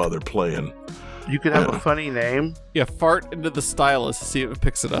records while they're playing. You could have a funny name. Yeah, fart into the stylus to see if it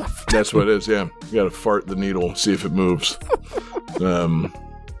picks it up. That's what it is, yeah. You gotta fart the needle, see if it moves.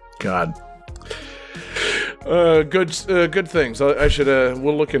 God. Good things. I should.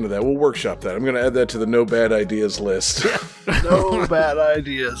 We'll look into that. We'll workshop that. I'm going to add that to the no bad ideas list. No bad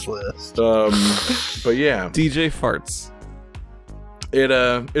ideas list. But yeah, DJ farts.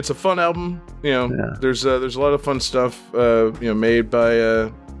 It's a fun album. There's a lot of fun stuff. Made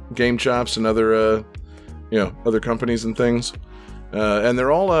by Game Chops and other companies and things. And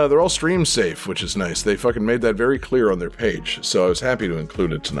they're all stream safe, which is nice. They fucking made that very clear on their page. So I was happy to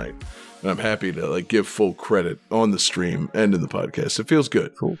include it tonight. And I'm happy to give full credit on the stream and in the podcast. It feels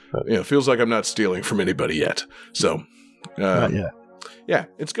good. Cool. It feels like I'm not stealing from anybody yet. So, Not yet. Yeah,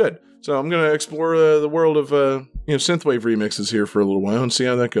 it's good. So I'm going to explore the world of synthwave remixes here for a little while and see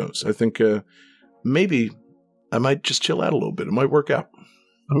how that goes. I think maybe I might just chill out a little bit. It might work out.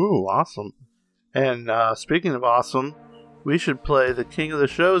 Ooh, awesome. And speaking of awesome, we should play the King of the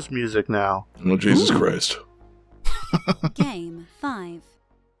Show's music now. Oh, Jesus Christ. Game 5.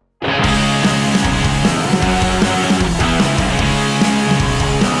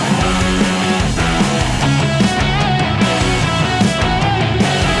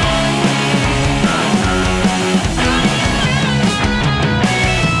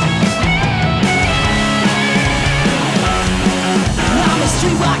 I'm a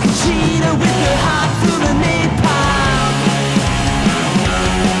street walking cheetah with a heart full of napalm.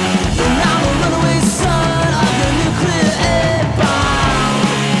 And I'm a runaway son of the nuclear air bomb.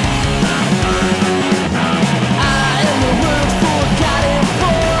 I am the world's forgotten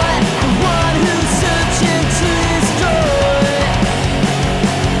boy, the one who's searching to destroy.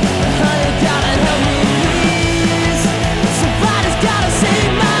 Honey, gotta help me please. Somebody's gotta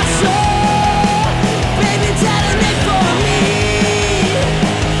save my soul. Baby, detonate for me.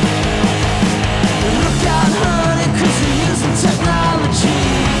 Look out, honey, 'cause you're using technology.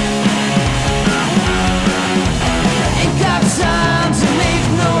 Ain't got time to make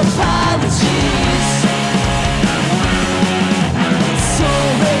no apologies. Soul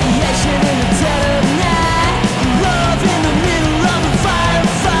radiation in the dead of night. Love in the middle of a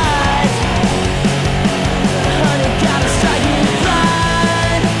firefight. Honey, gotta strike me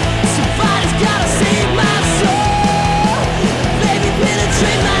blind. Somebody's gotta save my soul. Baby,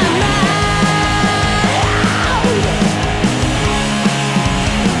 penetrate my mind.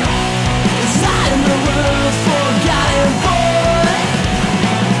 'Cause I am the world's forgotten boy.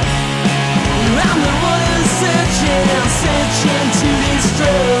 I'm the one who's searching to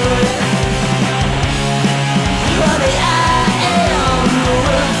destroy. Honey, I am the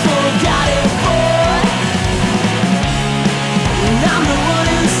world's forgotten boy. I'm the one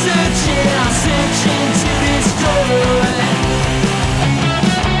who's searching to destroy.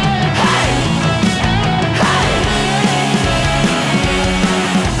 Hey, hey,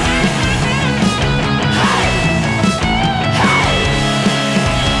 hey, hey.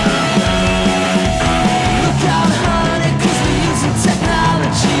 Look out, honey, 'cause we're using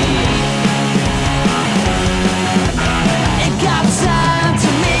technology. Ain't got time to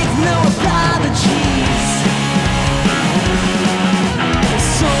make no apologies.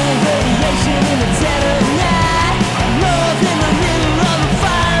 Soul radiation in the dead of night. Love in the middle of a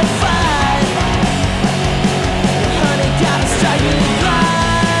firefight. Honey, gotta strike me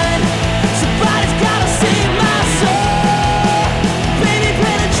blind. Somebody's gotta save my soul. Baby,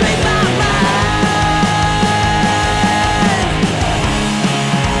 penetrate my mind.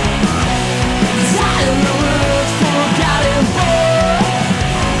 'Cause I am the world's forgotten boy.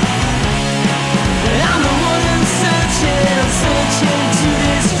 I'm the one who's searching to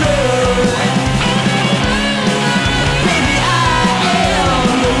destroy. Baby, I am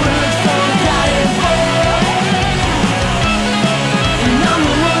the world's forgotten boy. And I'm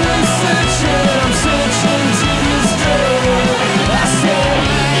the one who's searching to destroy. I said,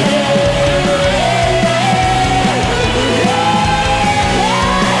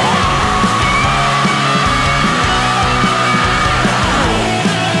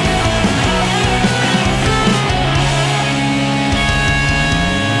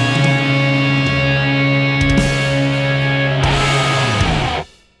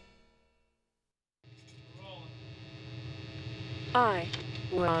 I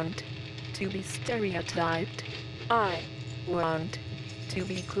want to be stereotyped. I want to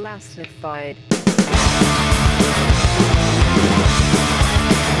be classified.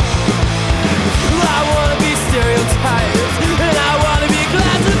 I wanna be stereotyped, and I wanna be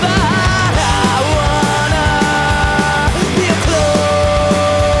classified. I wanna be a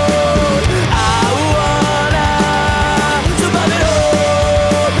clone. I wanna survive it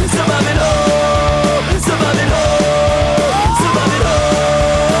all, survive it all, survive it all, survive it all.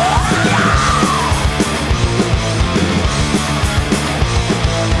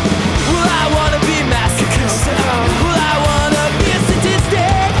 Well, I wanna be massacred.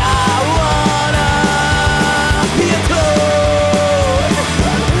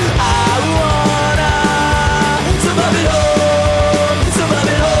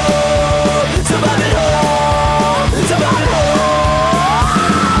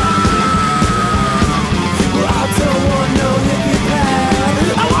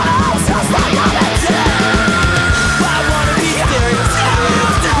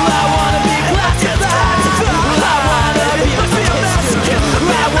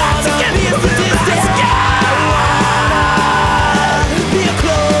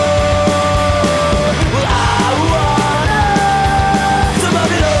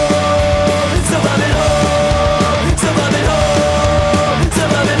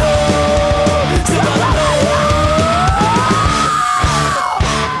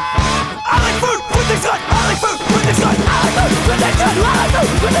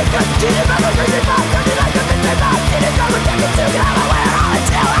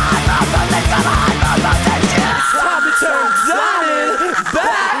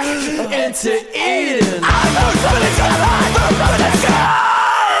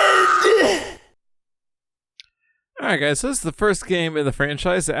 Alright guys, this is the first game in the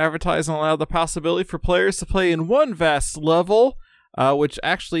franchise to advertise and allow the possibility for players to play in one vast level, which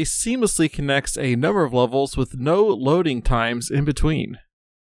actually seamlessly connects a number of levels with no loading times in between.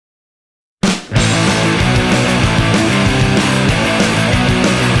 Someday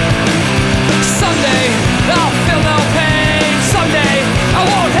I'll feel no pain. Someday I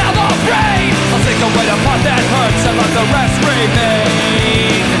won't have a brain. I'll take away the part that hurts and let the rest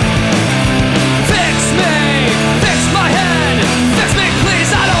remain. Fix me, fix my head. Fix me please,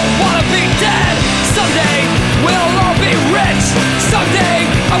 I don't wanna be dead. Someday we'll all be rich. Someday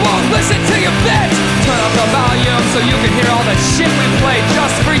I won't listen to your bitch. Turn up the volume so you can hear all the shit we play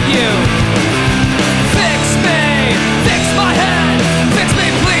just for you. Fix me, fix my head. Fix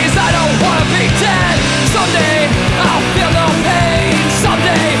me please, I don't wanna be dead. Someday I'll feel no pain.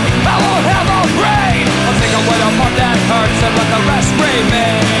 Someday I won't have a brain. I'll take away the part that hurts and let the rest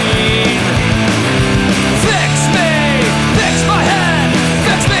remain. Fix me, fix my head.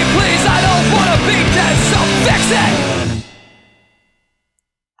 Fix me please, I don't wanna be dead. So fix it.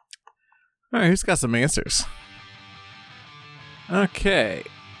 Alright, who's got some answers? Okay.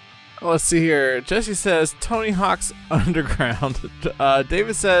 Let's see here. Jesse says Tony Hawk's Underground.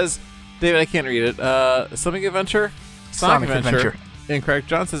 David says, David, I can't read it. Sonic Adventure? Sonic Adventure. Incorrect.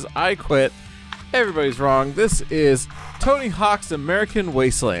 John says, I quit. Everybody's wrong. This is Tony Hawk's American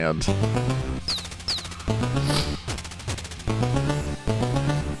Wasteland.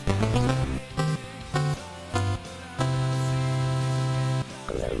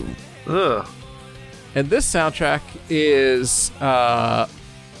 Ugh. And this soundtrack is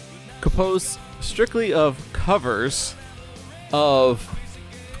composed strictly of covers of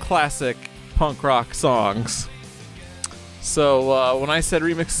classic punk rock songs. So when I said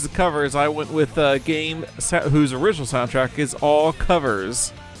remixes of covers, I went with a game whose original soundtrack is all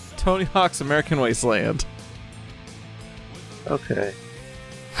covers. Tony Hawk's American Wasteland. Okay.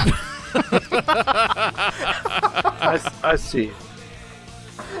 I see.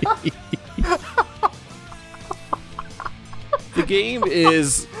 The game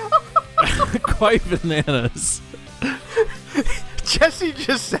is quite bananas. Jesse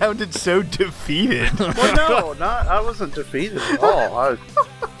just sounded so defeated. Well, no, I wasn't defeated at all.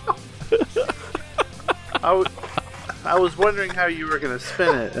 I was wondering how you were going to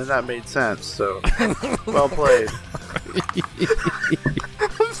spin it, and that made sense, so well played.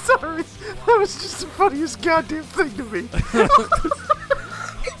 I'm sorry. That was just the funniest goddamn thing to me.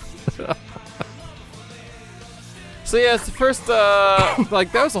 So yeah, it's the first,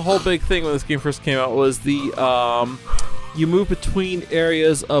 like, that was a whole big thing when this game first came out, was the, you move between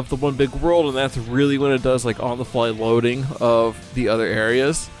areas of the one big world, and that's really when it does, like, on-the-fly loading of the other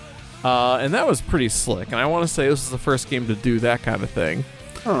areas. And that was pretty slick, and I want to say this was the first game to do that kind of thing.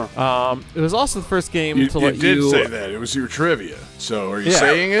 Huh. It was also the first game to let you... you... did say that. It was your trivia. So are you Yeah.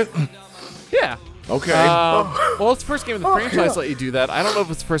 saying it? Yeah. Okay. Well, it's the first game in the franchise that let you do that. I don't know if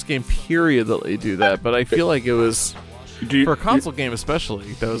it's the first game period that let you do that, but I feel like it was, for a console game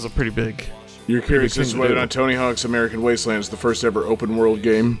especially, that was a pretty big... You're curious thing as to to whether or do. not Tony Hawk's American Wasteland is the first ever open world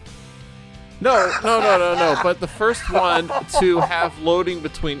game? No. But the first one to have loading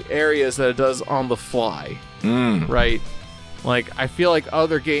between areas that it does on the fly. Right? Like, I feel like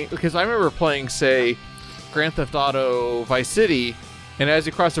other games... Because I remember playing, say, Grand Theft Auto Vice City, and as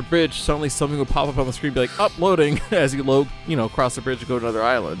you cross a bridge, suddenly something would pop up on the screen and be like, uploading, as you cross the bridge and go to another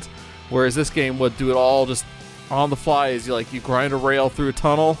island. Whereas this game would do it all just on the fly as you grind a rail through a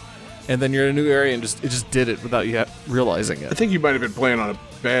tunnel, and then you're in a new area, and it just did it without you realizing I it. think you might have been playing on a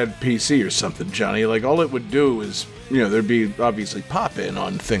bad PC or something, Johnny. Like, all it would do is, there'd be obviously pop-in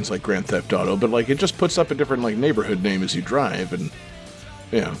on things like Grand Theft Auto, but, it just puts up a different, neighborhood name as you drive, and,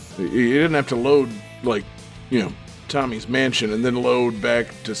 you didn't have to load, Tommy's mansion and then load back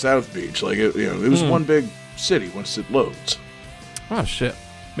to South Beach. It was one big city once it loads. Oh, shit.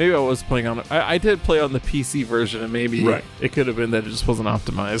 Maybe I was playing on it. I did play on the PC version, and maybe it could have been that it just wasn't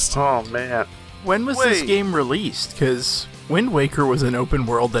optimized. Oh, man. When was this game released? Because Wind Waker was an open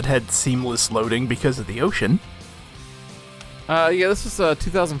world that had seamless loading because of the ocean. Yeah, this was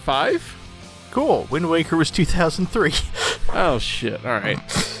 2005? Cool. Wind Waker was 2003. Oh, shit. All right.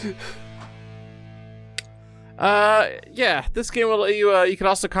 Yeah, this game will let you, you can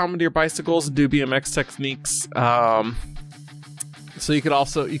also commandeer bicycles and do BMX techniques. So you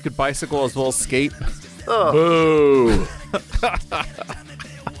could bicycle as well as skate. Ugh. Boo!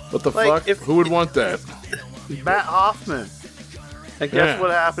 What the fuck? if- Who would want that? Matt Hoffman. And guess what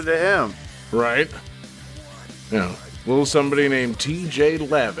happened to him? Right? Little somebody named T.J.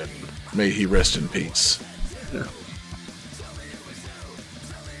 Lavin. May he rest in peace.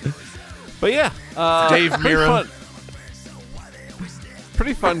 But yeah, Dave pretty Mirra. fun.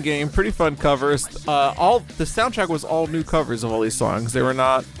 pretty fun game, pretty fun covers. All the soundtrack was all new covers of all these songs. They were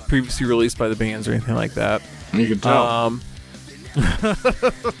not previously released by the bands or anything like that. You can tell.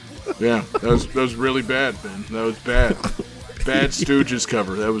 Yeah, that was really bad, man. That was bad. Bad Stooges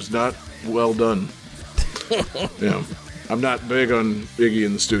cover. That was not well done. Yeah, I'm not big on Iggy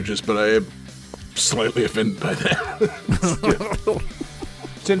and the Stooges, but I am slightly offended by that.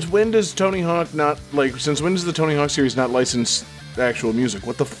 Since when does Tony Hawk not Since when does the Tony Hawk series not license actual music?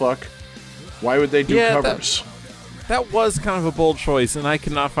 What the fuck? Why would they do covers? That was kind of a bold choice, and I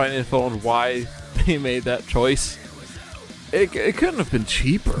could not find info on why they made that choice. It couldn't have been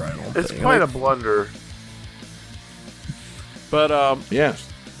cheaper, I don't think. It's quite a blunder. But, Yes.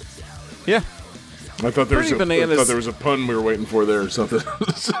 yeah. I thought there Pretty was a pun we were waiting for there or something.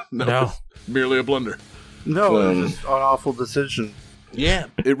 No. Merely a blunder. No, it was just an awful decision. Yeah,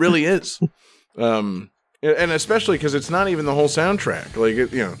 it really is. And especially because it's not even the whole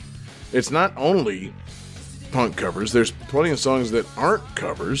soundtrack. It's not only punk covers. There's plenty of songs that aren't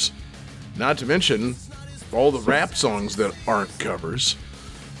covers. Not to mention all the rap songs that aren't covers.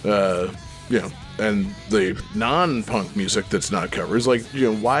 And the non-punk music that's not covers.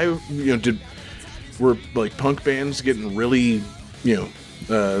 Why were punk bands getting really,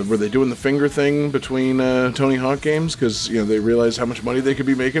 were they doing the finger thing between Tony Hawk games? Because, they realized how much money they could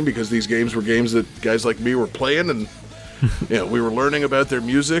be making because these games were games that guys like me were playing and, we were learning about their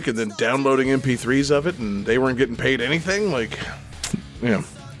music and then downloading MP3s of it and they weren't getting paid anything? I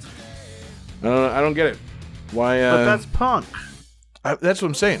don't get it. Why? But that's punk. That's what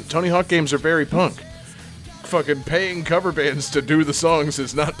I'm saying. Tony Hawk games are very punk. Fucking paying cover bands to do the songs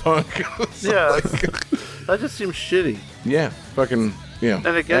is not punk. Yeah, that just seems shitty. Yeah, fucking, And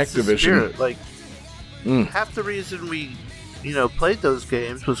it gets the Activision. spirit. Half the reason we, played those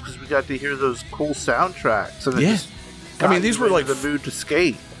games was because we got to hear those cool soundtracks. And it just got these you were into the mood to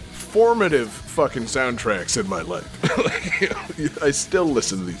skate. Formative fucking soundtracks in my life. I still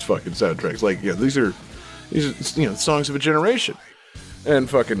listen to these fucking soundtracks. These are songs of a generation. And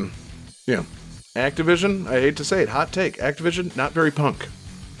fucking, Activision, I hate to say it, hot take. Activision, not very punk.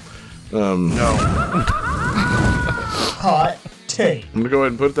 No. Hot take. I'm gonna go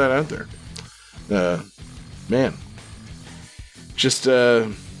ahead and put that out there. Man. Just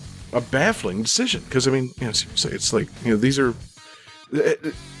a baffling decision. Because, seriously, it's these are...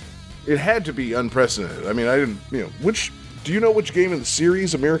 It had to be unprecedented. I didn't, do you know which game in the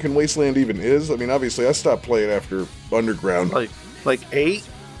series American Wasteland even is? Obviously, I stopped playing after Underground. Like 8?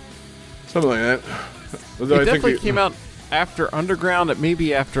 Something like that. It definitely came out after Underground, it may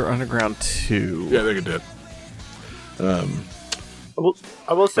be after Underground 2. Yeah, I think it did.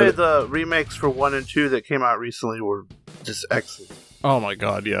 I will say the remakes for 1 and 2 that came out recently were just excellent. Oh my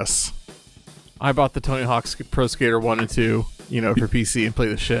god, yes. I bought the Tony Hawk Pro Skater 1 and 2, for PC and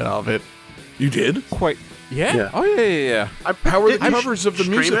played the shit out of it. You did? Quite. Yeah? Yeah. Oh, yeah. How are the covers of the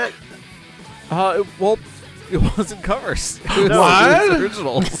music? Well, it wasn't covers. It was What?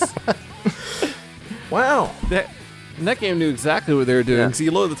 originals. Wow. That game knew exactly what they were doing. So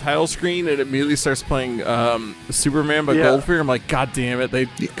you load the title screen and it immediately starts playing Superman by Goldfinger. I'm like, god damn it, they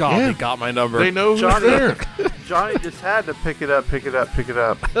got my number. They know who's there. Johnny just had to pick it up.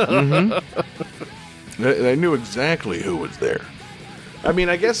 Mm-hmm. They knew exactly who was there. I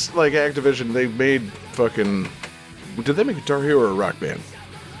guess, Activision, they made fucking... Did they make Guitar Hero or Rock Band?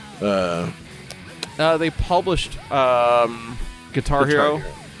 They published Guitar Hero,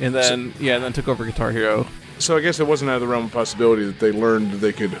 and then took over Guitar Hero. So I guess it wasn't out of the realm of possibility that they learned that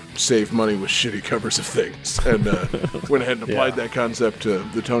they could save money with shitty covers of things, and went ahead and applied that concept to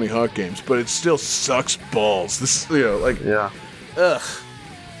the Tony Hawk games. But it still sucks balls. This, ugh.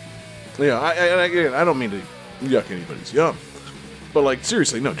 I don't mean to yuck anybody's yum, but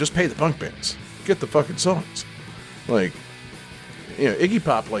seriously, no, just pay the punk bands. Get the fucking songs. Iggy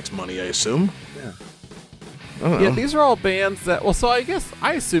Pop likes money, I assume. Yeah. I don't know. Yeah, these are all bands that... Well, so I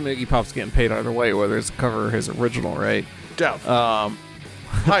assume Iggy Pop's getting paid either way, whether it's a cover or his original, right? Doubtful.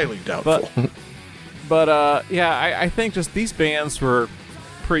 Highly doubtful. But I think just these bands were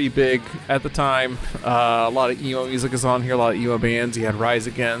pretty big at the time. A lot of emo music is on here, a lot of emo bands. You had Rise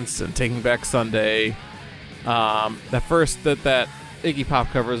Against and Taking Back Sunday. That Iggy Pop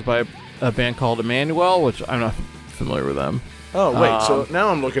cover is by a band called Emmanuel, which I'm not familiar with them. Oh, wait, so now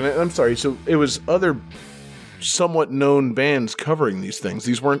I'm looking at... I'm sorry, so it was other... somewhat known bands covering these things.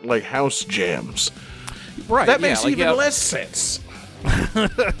 These weren't house jams. Right. That makes even less sense.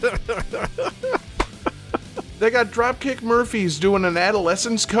 They got Dropkick Murphys doing an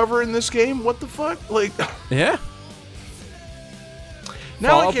Adolescence cover in this game? What the fuck? Yeah.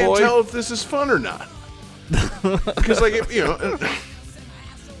 Now I can't tell if this is fun or not. Because,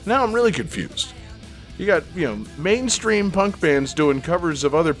 Now I'm really confused. You got, mainstream punk bands doing covers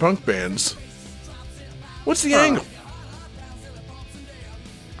of other punk bands. What's the angle?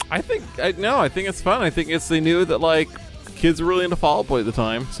 I think it's fun. I think they knew that like kids were really into Fall Out Boy at the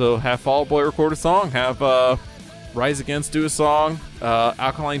time, so have Fall Out Boy record a song, have Rise Against do a song,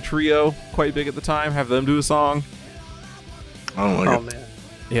 Alkaline Trio quite big at the time, have them do a song. I don't like it. Man.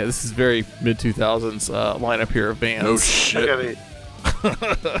 Yeah, this is very mid 2000s lineup here of bands. Oh shit! I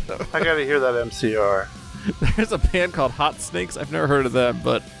gotta hear that MCR. There's a band called Hot Snakes. I've never heard of them,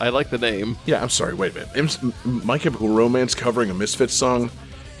 but I like the name. Yeah, I'm sorry. Wait a minute. My Chemical Romance covering a Misfits song.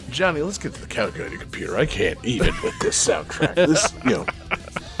 Johnny, let's get to the calculator computer. I can't even with this soundtrack.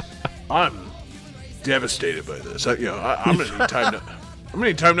 I'm devastated by this. I'm gonna need time to. I'm gonna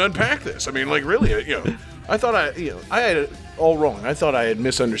need time to unpack this. I mean, like, really, I thought I had it all wrong. I thought I had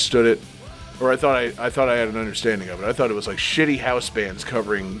misunderstood it, or I thought I had an understanding of it. I thought it was like shitty house bands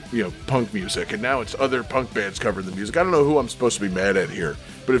covering, punk music, and now it's other punk bands covering the music. I don't know who I'm supposed to be mad at here,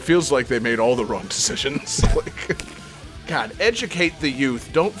 but it feels like they made all the wrong decisions. Like, God, educate the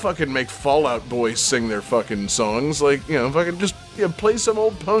youth. Don't fucking make Fall Out Boy sing their fucking songs. Like, fucking just play some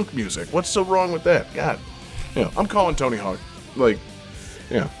old punk music. What's so wrong with that? God, I'm calling Tony Hawk. Like,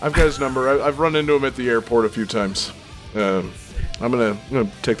 I've got his number. I've run into him at the airport a few times. I'm gonna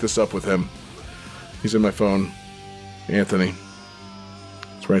take this up with him. He's in my phone. Anthony.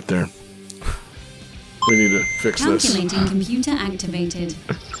 It's right there. We need to fix this. Calculating computer activated.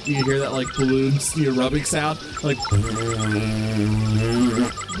 You can hear that like balloons, rubbing sound, like.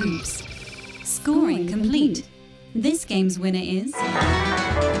 Oops. Scoring complete. This game's winner is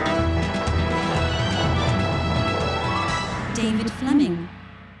David Fleming.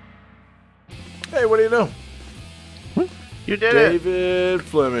 Hey, what do you know? You did it. David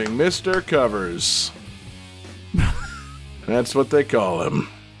Fleming, Mr. Covers. That's what they call him.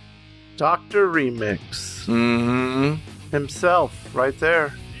 Dr. Remix. Mm-hmm. Himself, right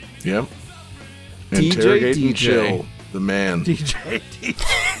there. Yep. DJ. Interrogate and chill. The man. DJ.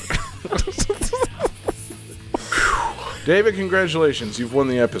 David, congratulations. You've won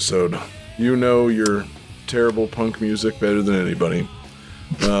the episode. You know your terrible punk music better than anybody.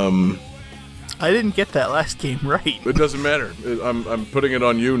 I didn't get that last game right. It doesn't matter. I'm putting it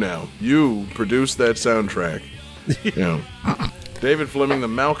on you now. You produced that soundtrack. David Fleming, the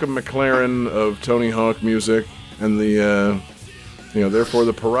Malcolm McLaren of Tony Hawk music, and the therefore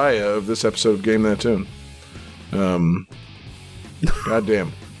the pariah of this episode of Game That Tune.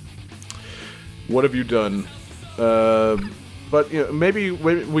 Goddamn. What have you done? But maybe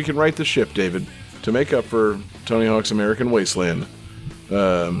we can right the ship, David, to make up for Tony Hawk's American Wasteland.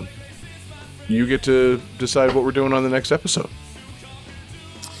 You get to decide what we're doing on the next episode.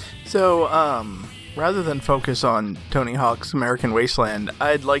 So, rather than focus on Tony Hawk's American Wasteland,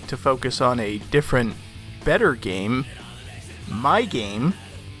 I'd like to focus on a different, better game. My game,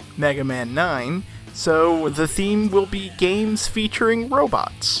 Mega Man 9. So, the theme will be games featuring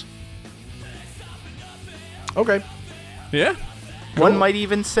robots. Okay. Yeah. One might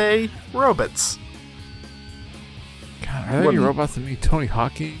even say robots. God, are there any robots in any Tony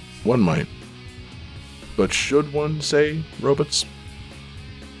Hawk games? One might. But should one say robots?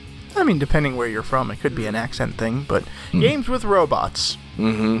 I mean, depending where you're from, it could be an accent thing, but games with robots.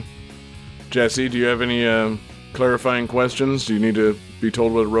 Mm-hmm. Jesse, do you have any clarifying questions? Do you need to be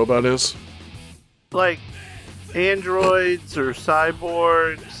told what a robot is? Like androids or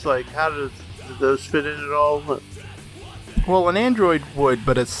cyborgs, like how do those fit in at all? Well, an android would,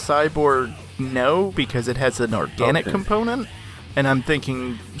 but a cyborg, no, because it has an organic component. And I'm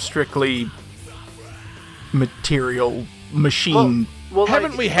thinking strictly material machine. Well,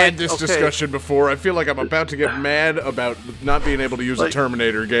 Haven't we had this discussion before? I feel like I'm about to get mad about not being able to use a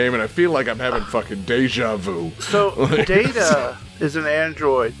Terminator game, and I feel like I'm having fucking deja vu. So Data is an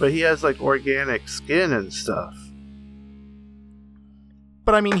android, but he has like organic skin and stuff.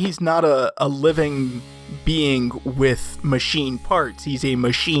 But I mean, he's not a living being with machine parts. He's a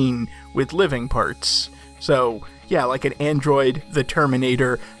machine with living parts. So, yeah, like an android, the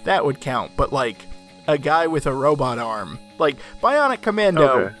Terminator, that would count. But like a guy with a robot arm, like Bionic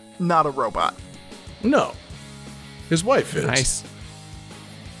Commando, not a robot. No. His wife is. Nice.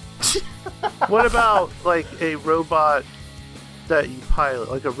 What about like a robot that you pilot,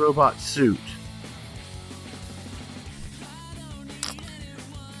 like a robot suit?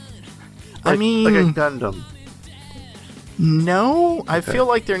 I mean, like a Gundam. No, I feel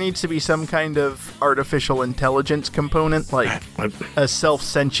like there needs to be some kind of artificial intelligence component, like a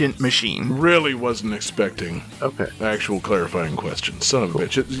self-sentient machine. Really wasn't expecting actual clarifying questions. Son of a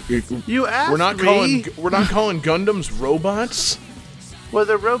bitch. You asked We're not me. calling Gundams robots? Well,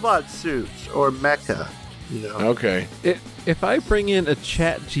 they're robot suits or mecha. You know. Okay. If I bring in a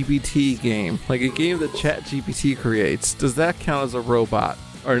ChatGPT game, like a game that ChatGPT creates, does that count as a robot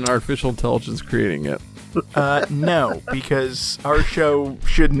or an artificial intelligence creating it? No, because our show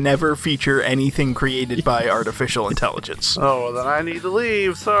should never feature anything created by artificial intelligence. Oh, well, then I need to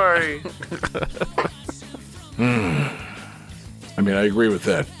leave. Sorry. I mean, I agree with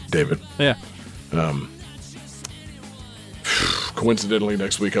that, David. Yeah. Coincidentally,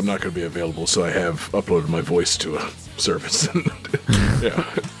 next week I'm not going to be available, so I have uploaded my voice to a service. Yeah,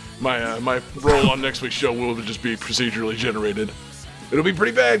 my role on next week's show will just be procedurally generated. It'll be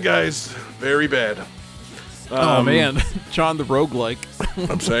pretty bad, guys. Very bad. Oh man, John the roguelike.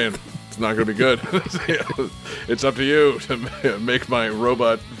 I'm saying it's not going to be good. It's up to you to make my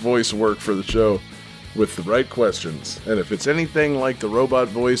robot voice work for the show with the right questions. And if it's anything like the robot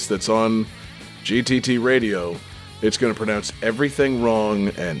voice that's on GTT Radio, it's going to pronounce everything wrong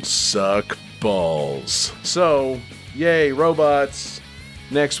and suck balls. So, yay, robots.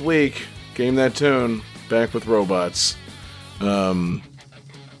 Next week, Game That Tune, back with robots. No,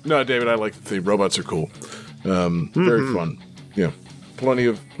 David, I like the theme. Robots are cool. Very fun. Yeah, plenty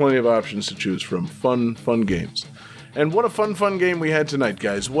of options to choose from. Fun games. And what a fun game we had tonight,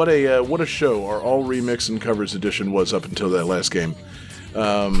 guys. What a show our all remix and covers edition was up until that last game.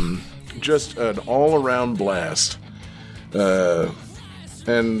 Just an all-around blast.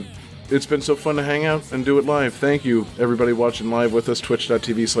 And it's been so fun to hang out and do it live. Thank you, everybody watching live with us,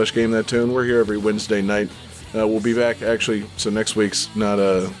 twitch.tv/GameThatTune. We're here every Wednesday night. We'll be back, actually, so next week's not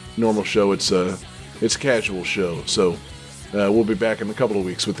a normal show, it's a casual show. So we'll be back in a couple of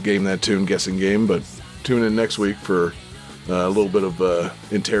weeks with the Game That Tune guessing game, but tune in next week for a little bit of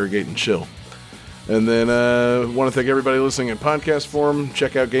interrogate and chill. And then want to thank everybody listening in podcast form.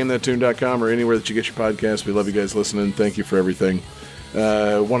 Check out GameThatTune.com or anywhere that you get your podcasts. We love you guys listening. Thank you for everything.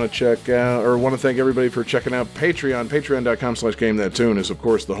 Want to thank everybody for checking out Patreon. Patreon.com/GameThatTune is, of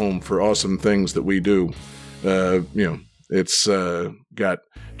course, the home for awesome things that we do. It's got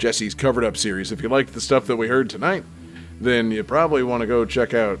Jesse's Covered Up series. If you liked the stuff that we heard tonight, then you probably want to go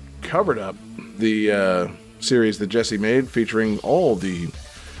check out Covered Up, the series that Jesse made featuring all the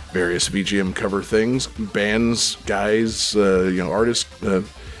various VGM cover things, bands, guys, artists.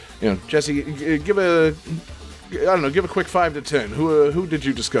 Jesse, give a quick 5 to 10. Who did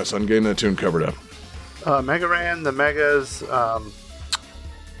you discuss on Game That Tune Covered Up? Mega Ran, the Megas. Let's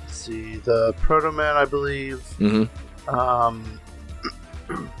see, the Proto Man, I believe. Mm-hmm.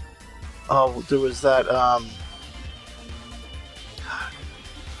 There was that.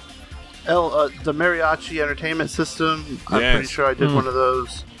 The Mariachi Entertainment System. I'm pretty sure I did one of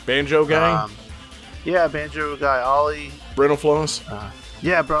those. Banjo guy? Yeah, Banjo guy Ollie. Brental Floss?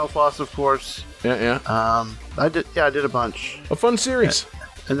 Yeah, Brental Floss, of course. Yeah. I did a bunch. A fun series.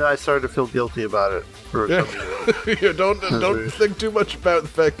 And then I started to feel guilty about it. Don't think too much about the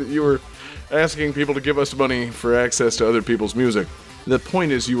fact that you were asking people to give us money for access to other people's music. The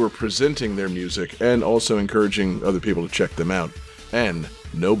point is you were presenting their music and also encouraging other people to check them out. And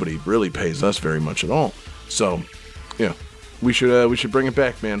nobody really pays us very much at all. So, we should bring it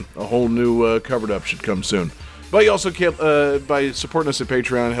back, man. A whole new Covered Up should come soon. But you also can, by supporting us at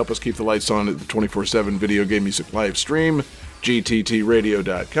Patreon, help us keep the lights on at the 24/7 video game music live stream,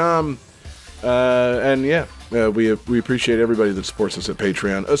 gttradio.com. We appreciate everybody that supports us at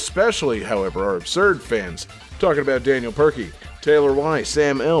Patreon, especially, however, our absurd fans. Talking about Daniel Perky, Taylor Y,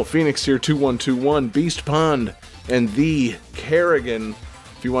 Sam L, Phoenix Tier 2121, Beast Pond, and The Kerrigan.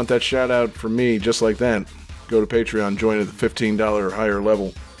 If you want that shout out from me, just like that, go to Patreon, join at the $15 or higher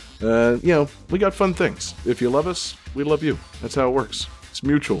level. We got fun things. If you love us, we love you. That's how it works. It's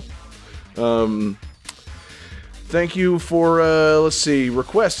mutual. Thank you for,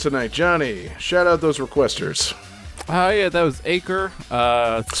 requests tonight. Johnny, shout out those requesters. Oh, yeah, that was Acre.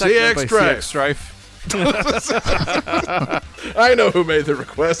 CX Strife. I know who made the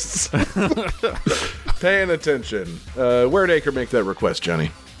requests. Paying attention. Where'd Acre make that request,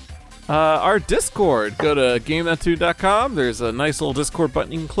 Johnny? Our Discord. Go to GameThat2.com. There's a nice little Discord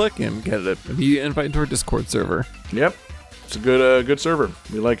button you can click and get an immediate invite into our Discord server. Yep. It's a good server.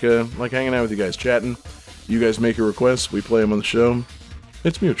 We like hanging out with you guys, chatting. You guys make your requests. We play them on the show.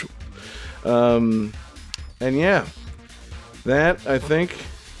 It's mutual. That, I think,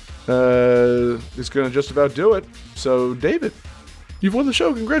 is going to just about do it. So, David, you've won the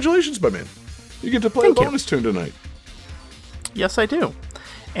show. Congratulations, my man. You get to play a bonus tune tonight. Yes, I do.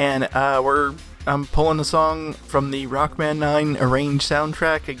 And I'm pulling a song from the Rockman 9 Arranged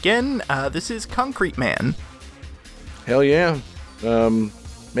soundtrack again. This is Concrete Man. Hell yeah. Man,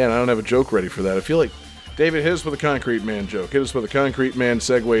 I don't have a joke ready for that. I feel like David, hit us with a Concrete Man joke. Hit us with a Concrete Man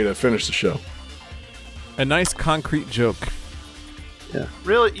segue to finish the show. A nice concrete joke. Yeah.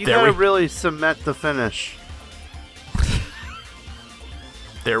 Really, you gotta really cement the finish.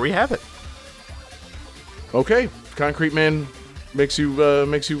 There we have it. Okay, Concrete Man makes you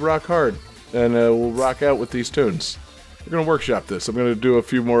rock hard, and we'll rock out with these tunes. We're gonna workshop this. I'm gonna do a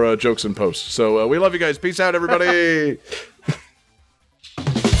few more jokes in post. So we love you guys. Peace out, everybody.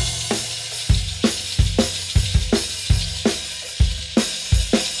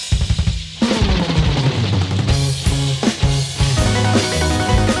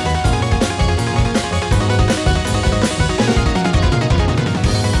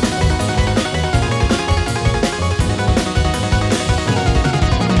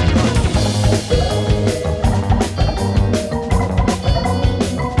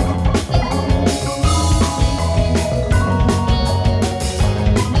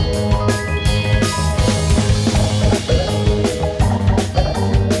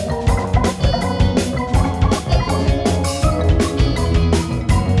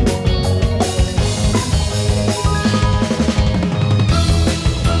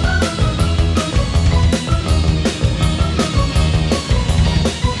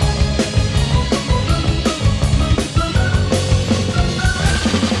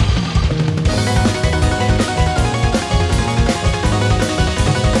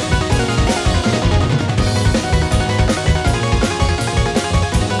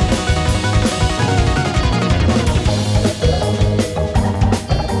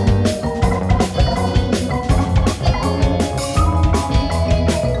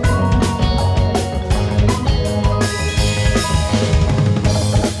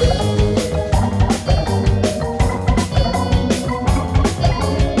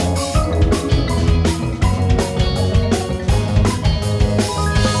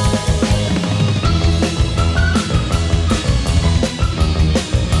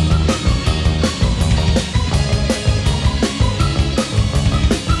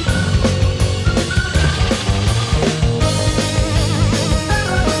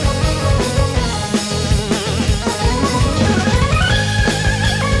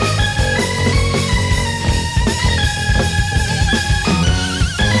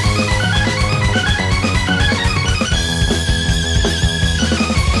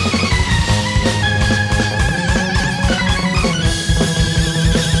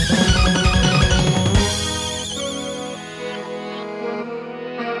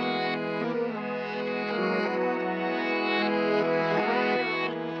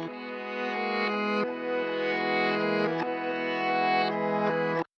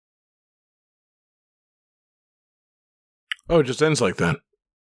 Oh, it just ends like that.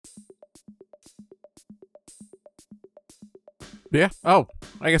 Yeah. Oh,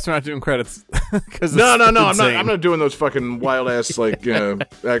 I guess we're not doing credits. No. I'm not doing those fucking wild ass like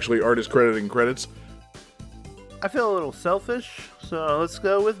actually artist crediting credits. I feel a little selfish, so let's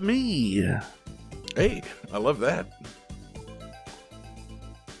go with me. Hey, I love that.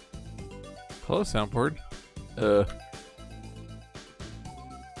 Hello, soundboard.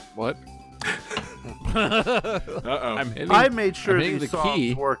 What? Uh-oh. I made sure hitting these the songs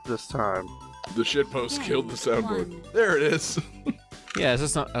key. worked this time. The shitpost killed the soundboard. One. There it is. Yeah, is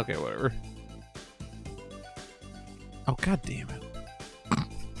this not okay? Whatever. Oh, god damn it.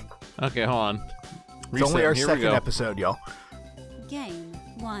 Okay, hold on. It's only our Here we second go. episode, y'all. Game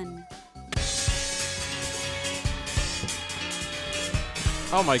 1.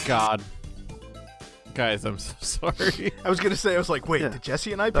 Oh my god. Guys, I'm so sorry. I was gonna say, I was like, wait, Yeah. did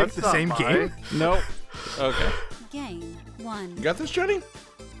Jesse and I pick That's the not same mine. game? Nope. Okay. Game 1. You got this, Johnny?